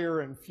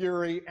fire and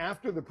fury,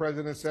 after the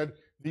president said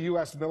the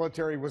U.S.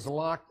 military was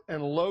locked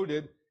and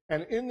loaded.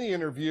 And in the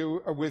interview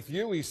with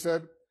you, he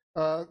said,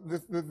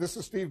 this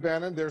is Steve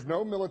Bannon, there's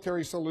no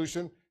military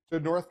solution to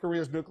North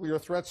Korea's nuclear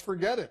threats.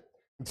 Forget it.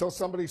 Until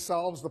somebody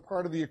solves the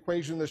part of the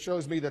equation that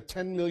shows me that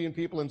 10 million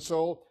people in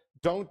Seoul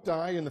don't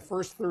die in the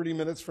first 30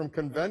 minutes from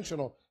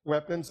conventional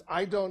weapons,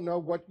 I don't know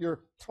what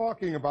you're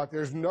talking about.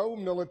 There's no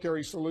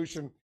military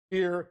solution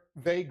here.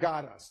 They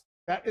got us.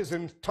 That is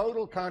in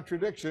total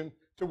contradiction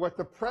to what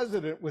the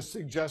president was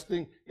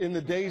suggesting in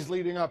the days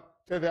leading up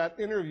to that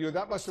interview.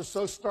 That must have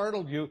so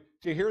startled you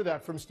to hear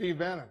that from Steve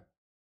Bannon.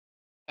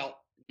 Well,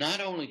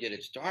 not only did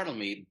it startle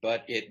me,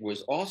 but it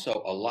was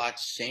also a lot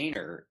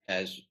saner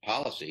as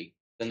policy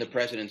than the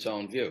president's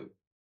own view.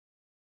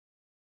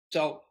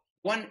 So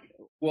one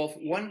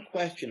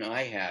question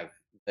I have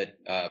that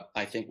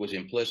I think was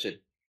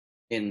implicit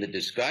in the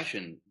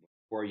discussion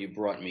before you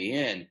brought me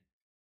in,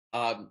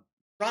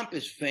 Trump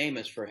is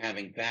famous for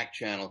having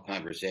back-channel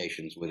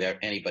conversations with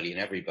anybody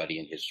and everybody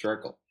in his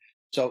circle.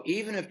 So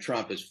even if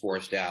Trump is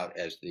forced out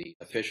as the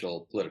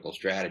official political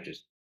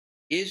strategist,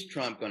 is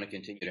Trump going to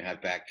continue to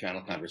have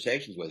back-channel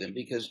conversations with him?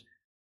 Because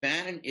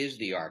Bannon is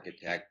the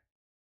architect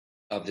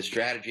of the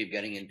strategy of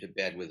getting into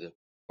bed with the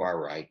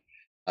far right.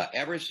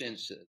 Ever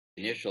since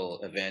the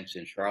initial events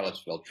in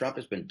Charlottesville, Trump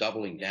has been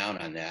doubling down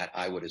on that,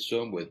 I would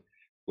assume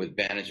with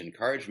Bannon's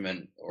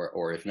encouragement,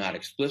 or if not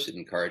explicit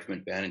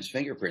encouragement, Bannon's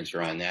fingerprints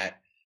are on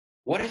that.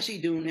 What does he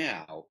do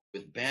now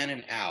with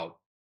Bannon out,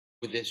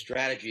 with this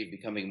strategy of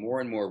becoming more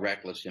and more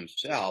reckless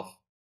himself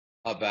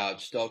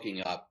about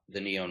stoking up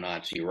the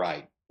neo-Nazi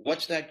right?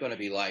 What's that going to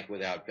be like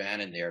without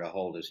Bannon there to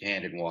hold his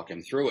hand and walk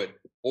him through it?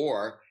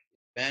 Or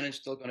Bannon's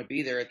still going to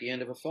be there at the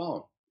end of a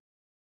phone?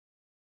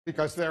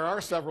 Because there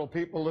are several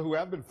people who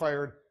have been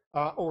fired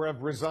or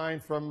have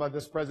resigned from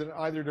this president,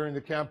 either during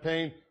the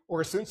campaign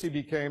or since he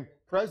became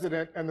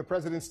president, and the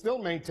president still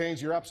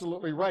maintains, you're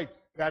absolutely right,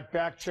 that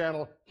back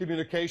channel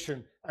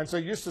communication. And so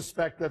you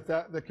suspect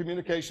that the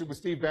communication with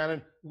Steve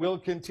Bannon will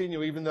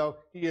continue, even though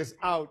he is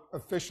out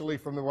officially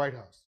from the White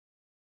House.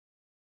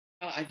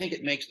 Well, I think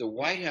it makes the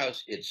White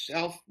House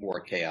itself more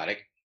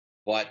chaotic,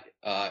 but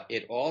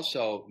it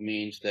also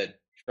means that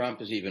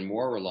Trump is even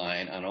more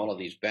reliant on all of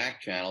these back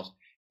channels.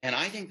 And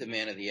I think the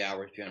man of the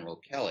hour is General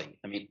Kelly.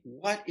 I mean,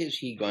 what is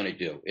he going to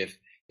do?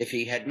 If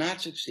he had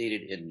not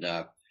succeeded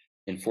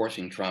in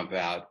forcing Trump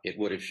out, it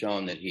would have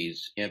shown that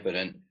he's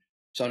impotent.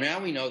 So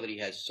now we know that he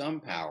has some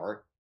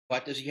power,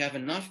 but does he have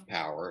enough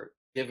power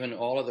given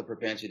all of the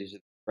propensities of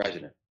the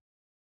president?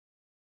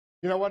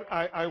 You know what?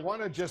 I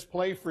want to just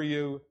play for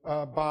you,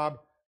 Bob,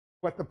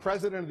 what the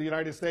President of the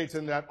United States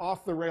in that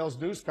off-the-rails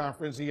news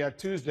conference he had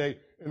Tuesday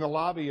in the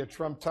lobby at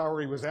Trump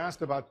Tower, he was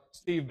asked about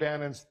Steve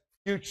Bannon's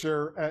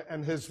future,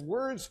 and his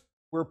words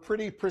were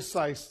pretty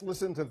precise.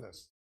 Listen to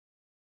this.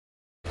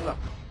 Look,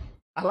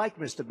 I like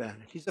Mr.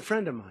 Bannon. He's a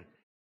friend of mine.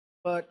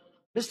 But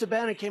Mr.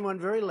 Bannon came on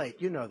very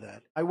late. You know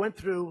that. I went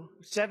through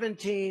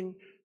 17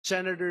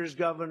 senators,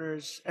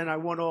 governors, and I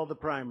won all the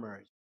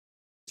primaries.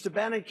 Mr.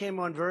 Bannon came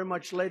on very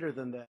much later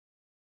than that.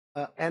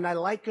 And I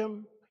like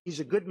him. He's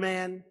a good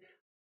man.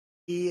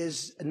 He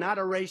is not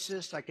a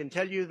racist. I can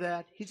tell you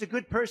that. He's a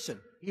good person.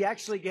 He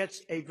actually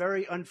gets a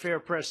very unfair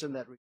press in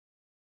that regard.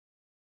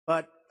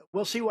 But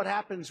we'll see what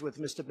happens with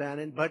Mr.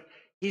 Bannon. But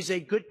he's a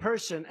good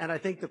person, and I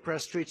think the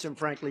press treats him,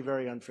 frankly,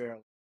 very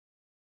unfairly.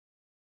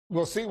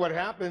 We'll see what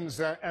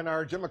happens. And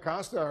our Jim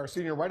Acosta, our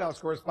senior White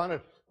House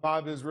correspondent,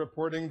 Bob, is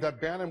reporting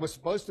that Bannon was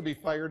supposed to be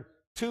fired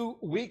 2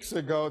 weeks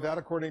ago. That,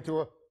 according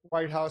to a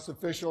White House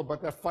official,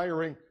 but that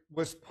firing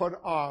was put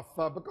off.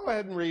 But go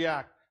ahead and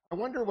react. I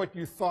wonder what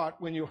you thought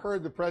when you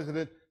heard the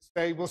president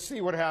say, we'll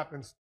see what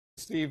happens,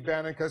 Steve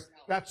Bannon, because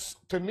that's,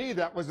 to me,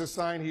 that was a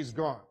sign he's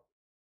gone.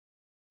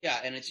 Yeah,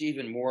 and it's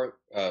even more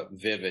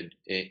vivid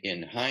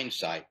in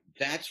hindsight.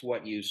 That's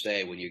what you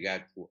say when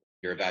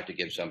you're about to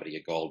give somebody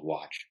a gold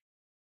watch.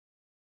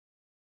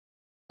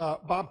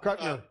 Bob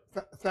Kuttner,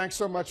 thanks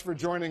so much for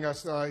joining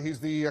us. He's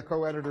the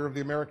co-editor of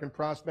the American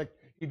Prospect.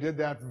 He did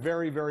that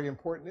very, very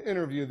important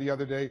interview the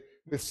other day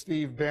with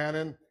Steve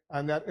Bannon.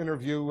 And that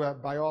interview,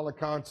 by all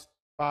accounts,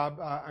 Bob,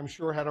 I'm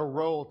sure had a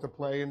role to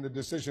play in the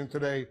decision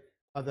today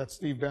that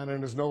Steve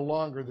Bannon is no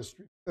longer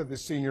the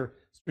senior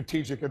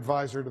strategic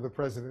advisor to the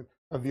President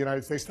of the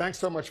United States. Thanks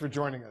so much for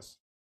joining us.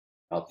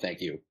 Oh, thank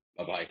you.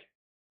 Bye-bye.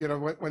 You know,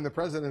 when the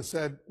President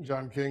said,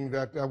 John King,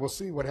 that we'll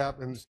see what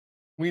happens,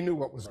 we knew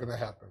what was going to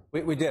happen.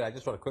 We did. I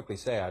just want to quickly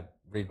say I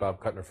read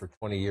Bob Kuttner for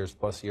 20 years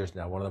plus years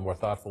now, one of the more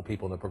thoughtful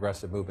people in the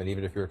progressive movement,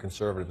 even if you're a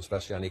conservative,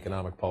 especially on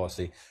economic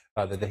policy,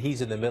 that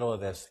he's in the middle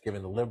of this,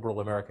 given the liberal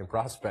American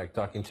Prospect,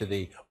 talking to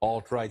the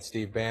alt-right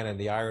Steve Bannon.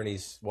 The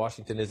ironies,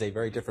 Washington is a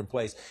very different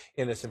place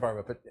in this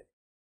environment. But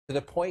to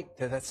the point,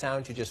 that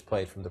sound you just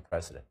played from the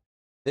President,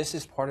 this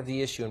is part of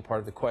the issue and part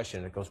of the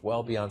question. It goes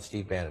well beyond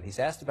Steve Bannon. He's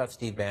asked about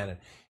Steve Bannon,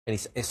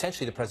 and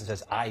essentially the President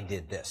says, I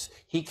did this.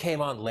 He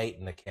came on late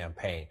in the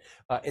campaign.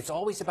 It's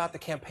always about the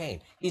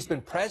campaign. He's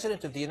been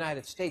President of the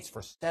United States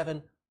for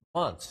 7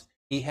 months.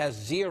 He has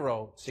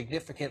 0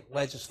 significant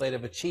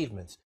legislative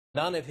achievements.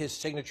 None of his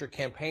signature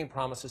campaign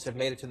promises have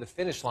made it to the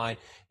finish line.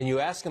 And you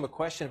ask him a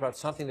question about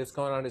something that's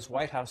going on in his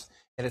White House,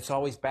 and it's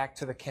always back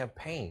to the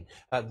campaign.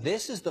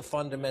 This is the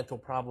fundamental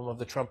problem of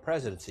the Trump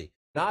presidency.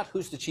 Not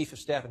who's the chief of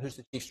staff and who's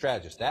the chief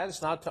strategist. That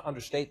is not to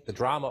understate the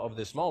drama of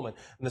this moment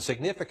and the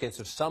significance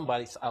of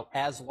somebody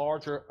as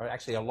larger, or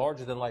actually a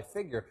larger than life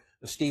figure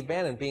of Steve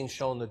Bannon being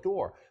shown the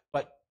door.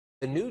 But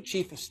the new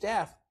chief of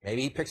staff,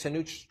 maybe he picks a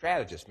new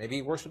strategist. Maybe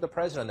he works with the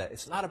president on that.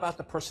 It's not about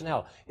the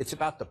personnel. It's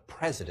about the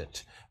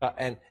president.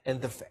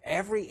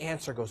 Every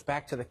answer goes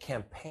back to the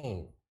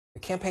campaign.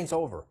 The campaign's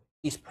over.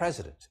 He's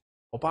president.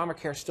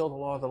 Obamacare is still the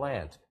law of the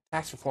land.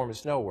 Tax reform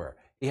is nowhere.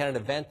 He had an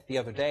event the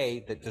other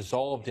day that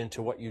dissolved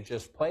into what you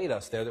just played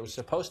us there that was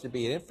supposed to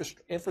be an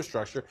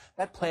infrastructure.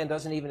 That plan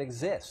doesn't even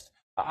exist.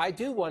 I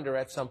do wonder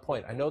at some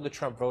point, I know the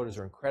Trump voters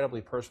are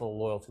incredibly personally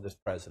loyal to this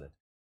president.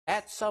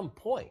 At some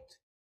point,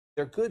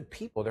 they're good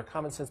people. They're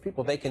common sense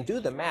people. They can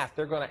do the math.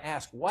 They're going to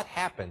ask, what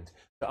happened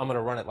to I'm going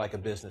to run it like a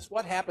business?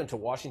 What happened to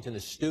Washington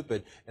is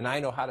stupid and I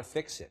know how to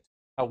fix it?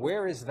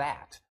 Where is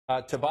that?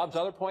 To Bob's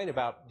other point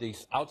about the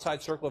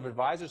outside circle of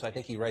advisors, I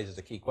think he raises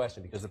a key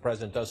question because the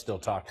president does still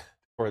talk to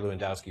Corey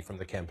Lewandowski from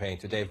the campaign,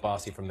 to Dave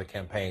Bossie from the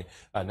campaign.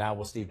 Now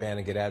will Steve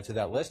Bannon get added to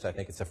that list? I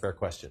think it's a fair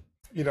question.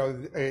 You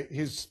know,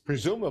 he's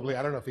presumably,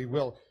 I don't know if he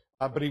will,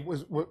 but he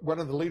was one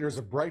of the leaders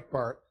of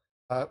Breitbart,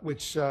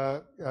 which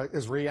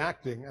is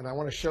reacting. And I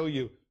want to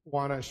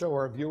show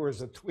our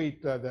viewers a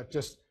tweet that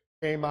just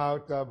came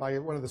out by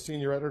one of the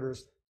senior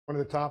editors, one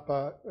of the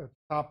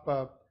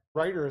top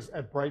writers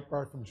at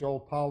Breitbart, from Joel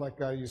Pollack.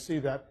 You see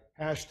that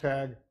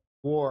hashtag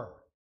war.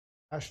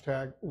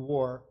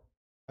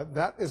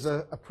 That is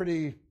a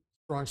pretty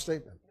strong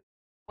statement.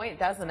 Point,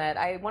 doesn't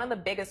it? One of the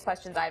biggest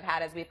questions I've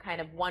had as we've kind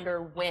of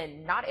wondered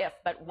when, not if,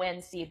 but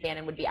when Steve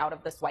Bannon would be out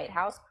of this White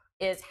House,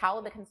 is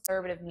how the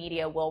conservative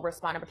media will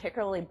respond, and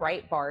particularly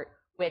Breitbart,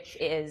 which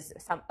is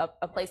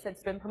a place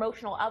that's been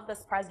promotional of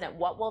this president.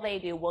 What will they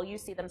do? Will you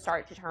see them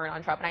start to turn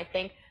on Trump? And I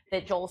think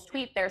that Joel's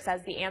tweet there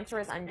says the answer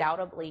is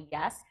undoubtedly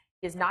yes.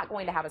 He's not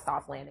going to have a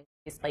soft landing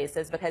in these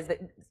places because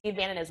Steve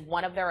Bannon is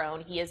one of their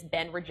own. He has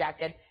been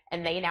rejected,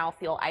 and they now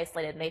feel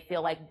isolated, and they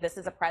feel like this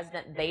is a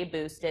president they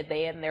boosted,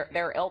 they and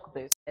their ilk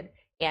boosted,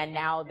 and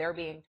now they're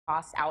being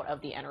tossed out of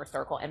the inner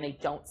circle, and they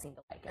don't seem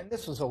to like it. And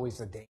this was always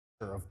the danger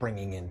of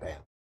bringing in Bannon,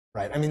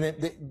 right? I mean,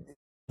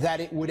 that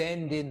it would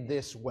end in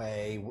this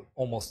way,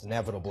 almost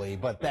inevitably,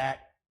 but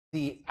that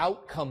the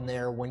outcome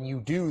there, when you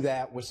do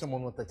that with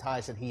someone with the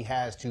ties that he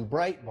has to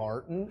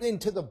Breitbart and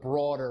into the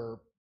broader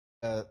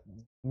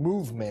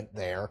movement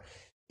there,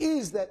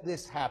 is that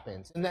this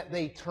happens and that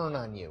they turn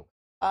on you.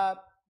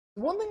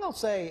 One thing I'll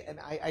say, and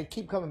I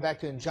keep coming back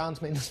to it, and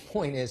John's made this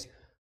point, is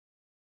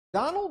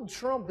Donald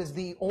Trump is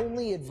the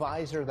only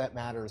advisor that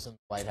matters in the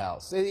White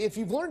House. If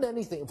you've learned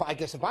anything,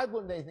 if I've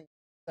learned anything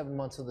in 7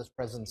 months of this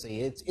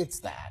presidency, it's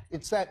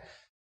that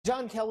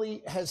John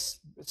Kelly has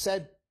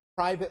said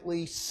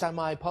privately,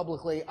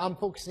 semi-publicly, I'm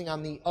focusing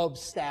on the of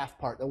staff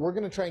part, that we're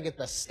going to try and get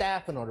the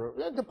staff in order.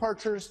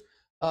 Departures,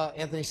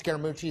 Anthony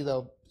Scaramucci,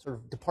 though, sort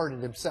of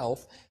departed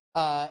himself,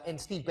 and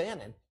Steve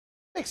Bannon,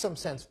 makes some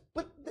sense.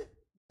 But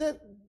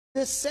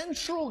the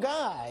central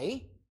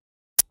guy,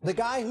 the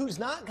guy who's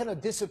not going to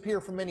disappear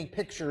from any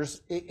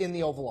pictures in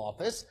the Oval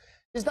Office,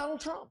 is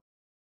Donald Trump.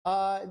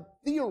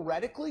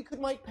 Theoretically, could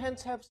Mike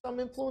Pence have some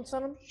influence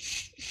on him?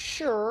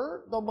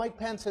 Sure, though Mike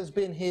Pence has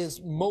been his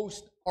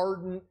most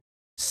ardent,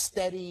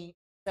 steady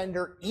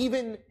defender,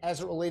 even as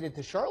it related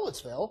to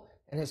Charlottesville,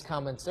 and his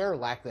comments there,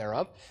 lack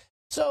thereof.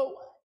 So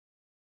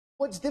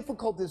what's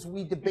difficult is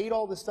we debate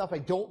all this stuff. I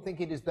don't think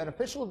it is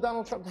beneficial of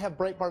Donald Trump to have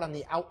Breitbart on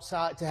the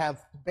outside, to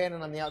have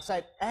Bannon on the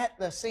outside. At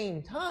the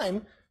same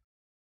time,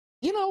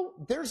 you know,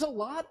 there's a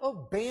lot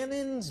of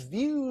Bannon's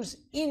views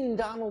in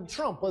Donald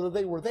Trump, whether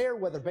they were there,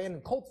 whether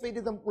Bannon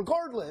cultivated them,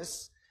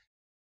 regardless.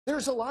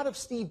 There's a lot of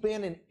Steve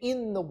Bannon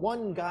in the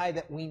one guy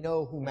that we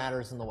know who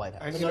matters in the White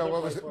House. And you know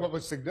what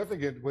was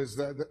significant was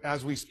that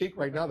as we speak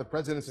right now, the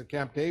president's at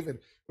Camp David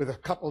with a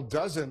couple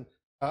dozen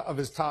of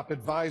his top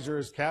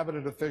advisors,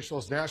 cabinet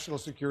officials, national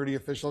security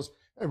officials.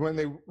 And when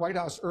the White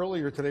House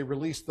earlier today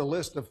released the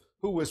list of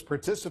who was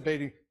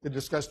participating to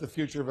discuss the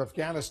future of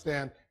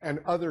Afghanistan and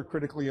other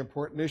critically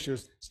important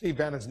issues, Steve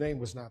Bannon's name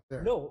was not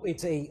there. No,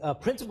 it's a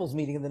principals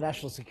meeting in the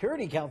National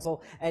Security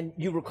Council, and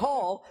you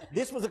recall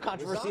this was a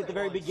controversy at the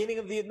very beginning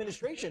of the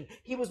administration.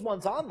 He was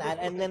once on that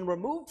and then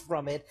removed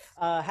from it.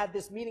 Had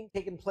this meeting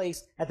taken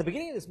place at the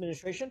beginning of this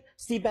administration,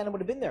 Steve Bannon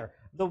would have been there.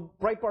 The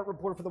Breitbart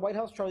reporter for the White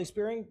House, Charlie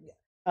Spearing,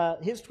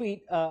 his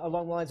tweet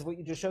along the lines of what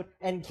you just showed,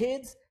 and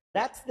kids,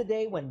 that's the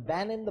day when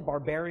Bannon the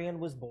Barbarian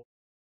was born.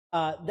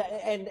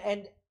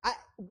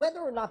 Whether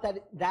or not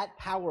that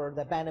power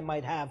that Bannon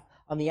might have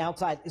on the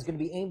outside is going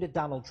to be aimed at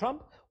Donald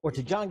Trump, or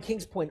to John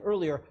King's point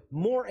earlier,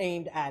 more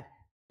aimed at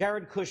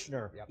Jared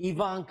Kushner,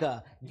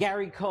 Ivanka,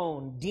 Gary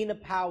Cohn, Dina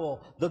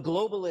Powell, the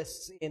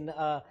globalists in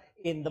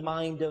the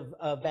mind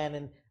of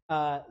Bannon.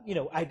 You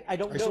know, I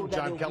don't know that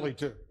John Kelly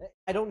too.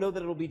 I don't know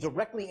that it'll be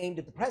directly aimed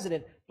at the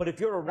president, but if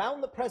you're around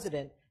the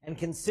president and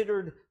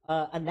considered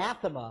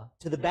anathema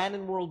to the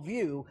Bannon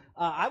worldview,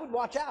 I would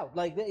watch out.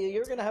 Like,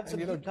 you're going to have some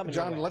heat coming.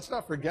 John, let's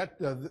not forget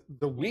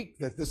the week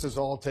that this is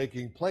all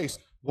taking place.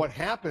 What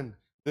happened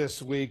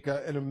this week?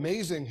 An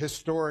amazing,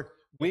 historic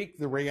week.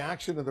 The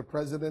reaction of the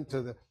president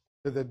to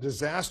the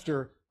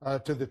disaster,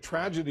 to the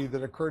tragedy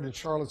that occurred in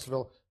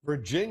Charlottesville,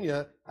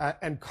 Virginia,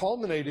 and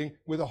culminating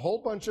with a whole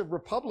bunch of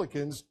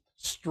Republicans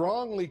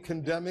strongly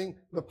condemning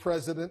the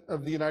president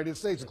of the United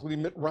States,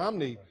 including Mitt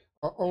Romney,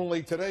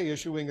 only today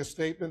issuing a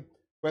statement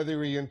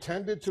whether he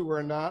intended to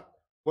or not.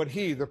 What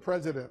he, the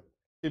president,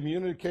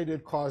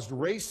 communicated caused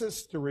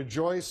racists to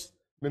rejoice,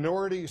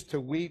 minorities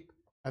to weep,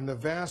 and the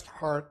vast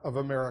heart of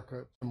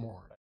America to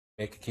mourn.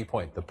 Make a key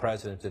point, the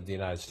president of the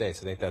United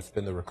States. I think that's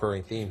been the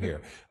recurring theme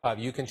here.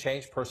 You can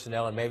change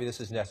personnel, and maybe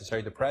this is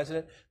necessary. The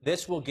president,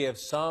 this will give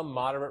some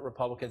moderate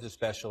Republicans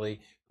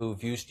especially who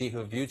viewed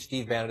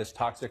Steve Bannon as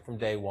toxic from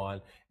day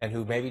one, and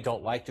who maybe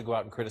don't like to go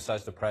out and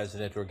criticize the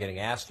president, who are getting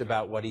asked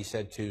about what he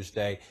said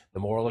Tuesday, the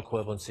moral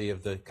equivalency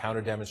of the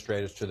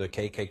counter-demonstrators to the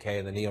KKK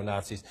and the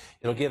neo-Nazis.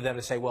 It'll give them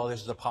to say, well,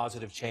 this is a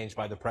positive change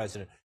by the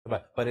president.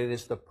 But it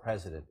is the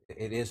president.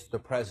 It is the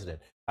president.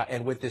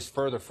 And with this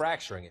further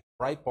fracturing,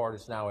 Breitbart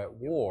is now at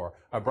war.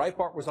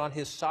 Breitbart was on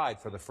his side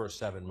for the first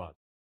 7 months,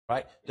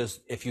 right?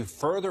 If you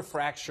further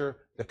fracture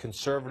the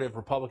conservative,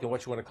 Republican,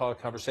 what you want to call a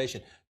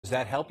conversation, does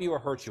that help you or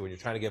hurt you when you're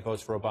trying to get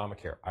votes for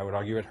Obamacare? I would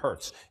argue it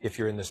hurts if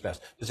you're in this mess.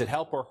 Does it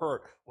help or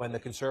hurt when the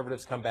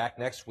conservatives come back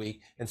next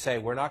week and say,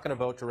 we're not going to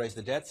vote to raise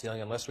the debt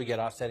ceiling unless we get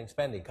offsetting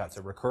spending cuts?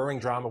 A recurring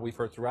drama we've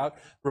heard throughout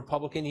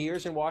Republican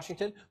years in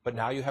Washington, but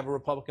now you have a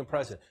Republican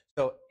president.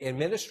 So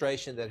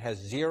administration that has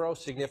zero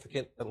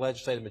significant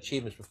legislative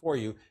achievements before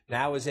you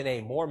now is in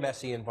a more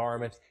messy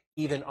environment,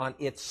 even on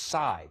its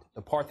side,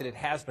 the part that it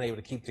has been able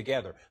to keep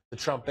together. The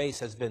Trump base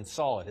has been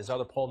solid. His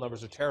other poll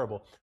numbers are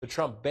terrible. The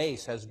Trump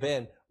base has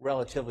been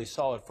relatively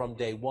solid from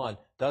day one.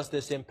 Does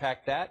this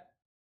impact that?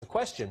 A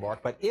question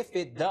mark, but if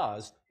it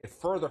does, it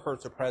further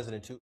hurts a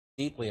president who is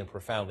deeply and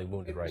profoundly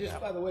wounded right Just now.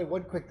 by the way,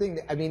 one quick thing.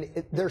 I mean,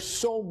 there's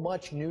so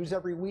much news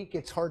every week,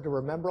 it's hard to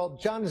remember all.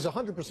 John is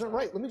 100%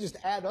 right. Let me just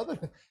add other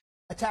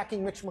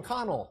attacking Mitch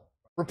McConnell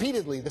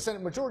repeatedly, the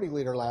Senate Majority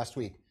Leader last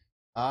week,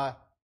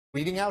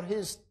 tweeting out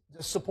his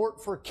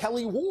support for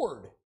Kelly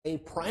Ward, a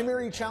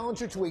primary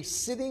challenger to a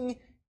sitting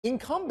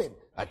incumbent,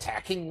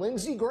 attacking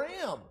Lindsey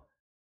Graham,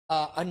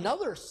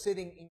 another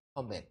sitting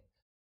incumbent.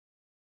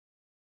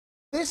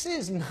 This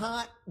is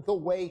not the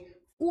way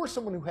for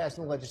someone who has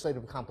no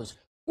legislative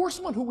accomplishments, for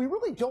someone who we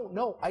really don't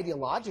know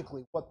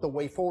ideologically what the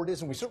way forward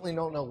is, and we certainly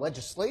don't know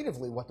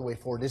legislatively what the way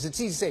forward is. It's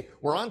easy to say,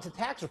 we're on to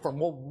tax reform.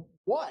 Well,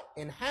 what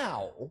and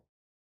how?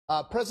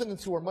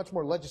 Presidents who are much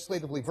more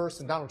legislatively versed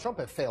than Donald Trump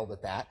have failed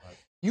at that. Right.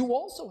 You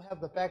also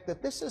have the fact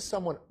that this is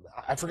someone,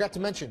 I forgot to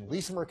mention,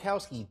 Lisa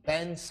Murkowski,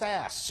 Ben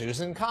Sasse,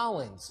 Susan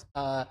Collins.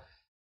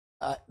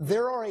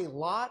 There are a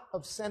lot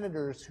of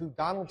senators who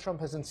Donald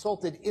Trump has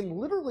insulted in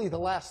literally the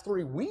last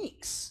 3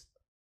 weeks,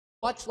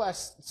 much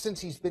less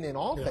since he's been in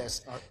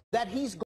office, that he's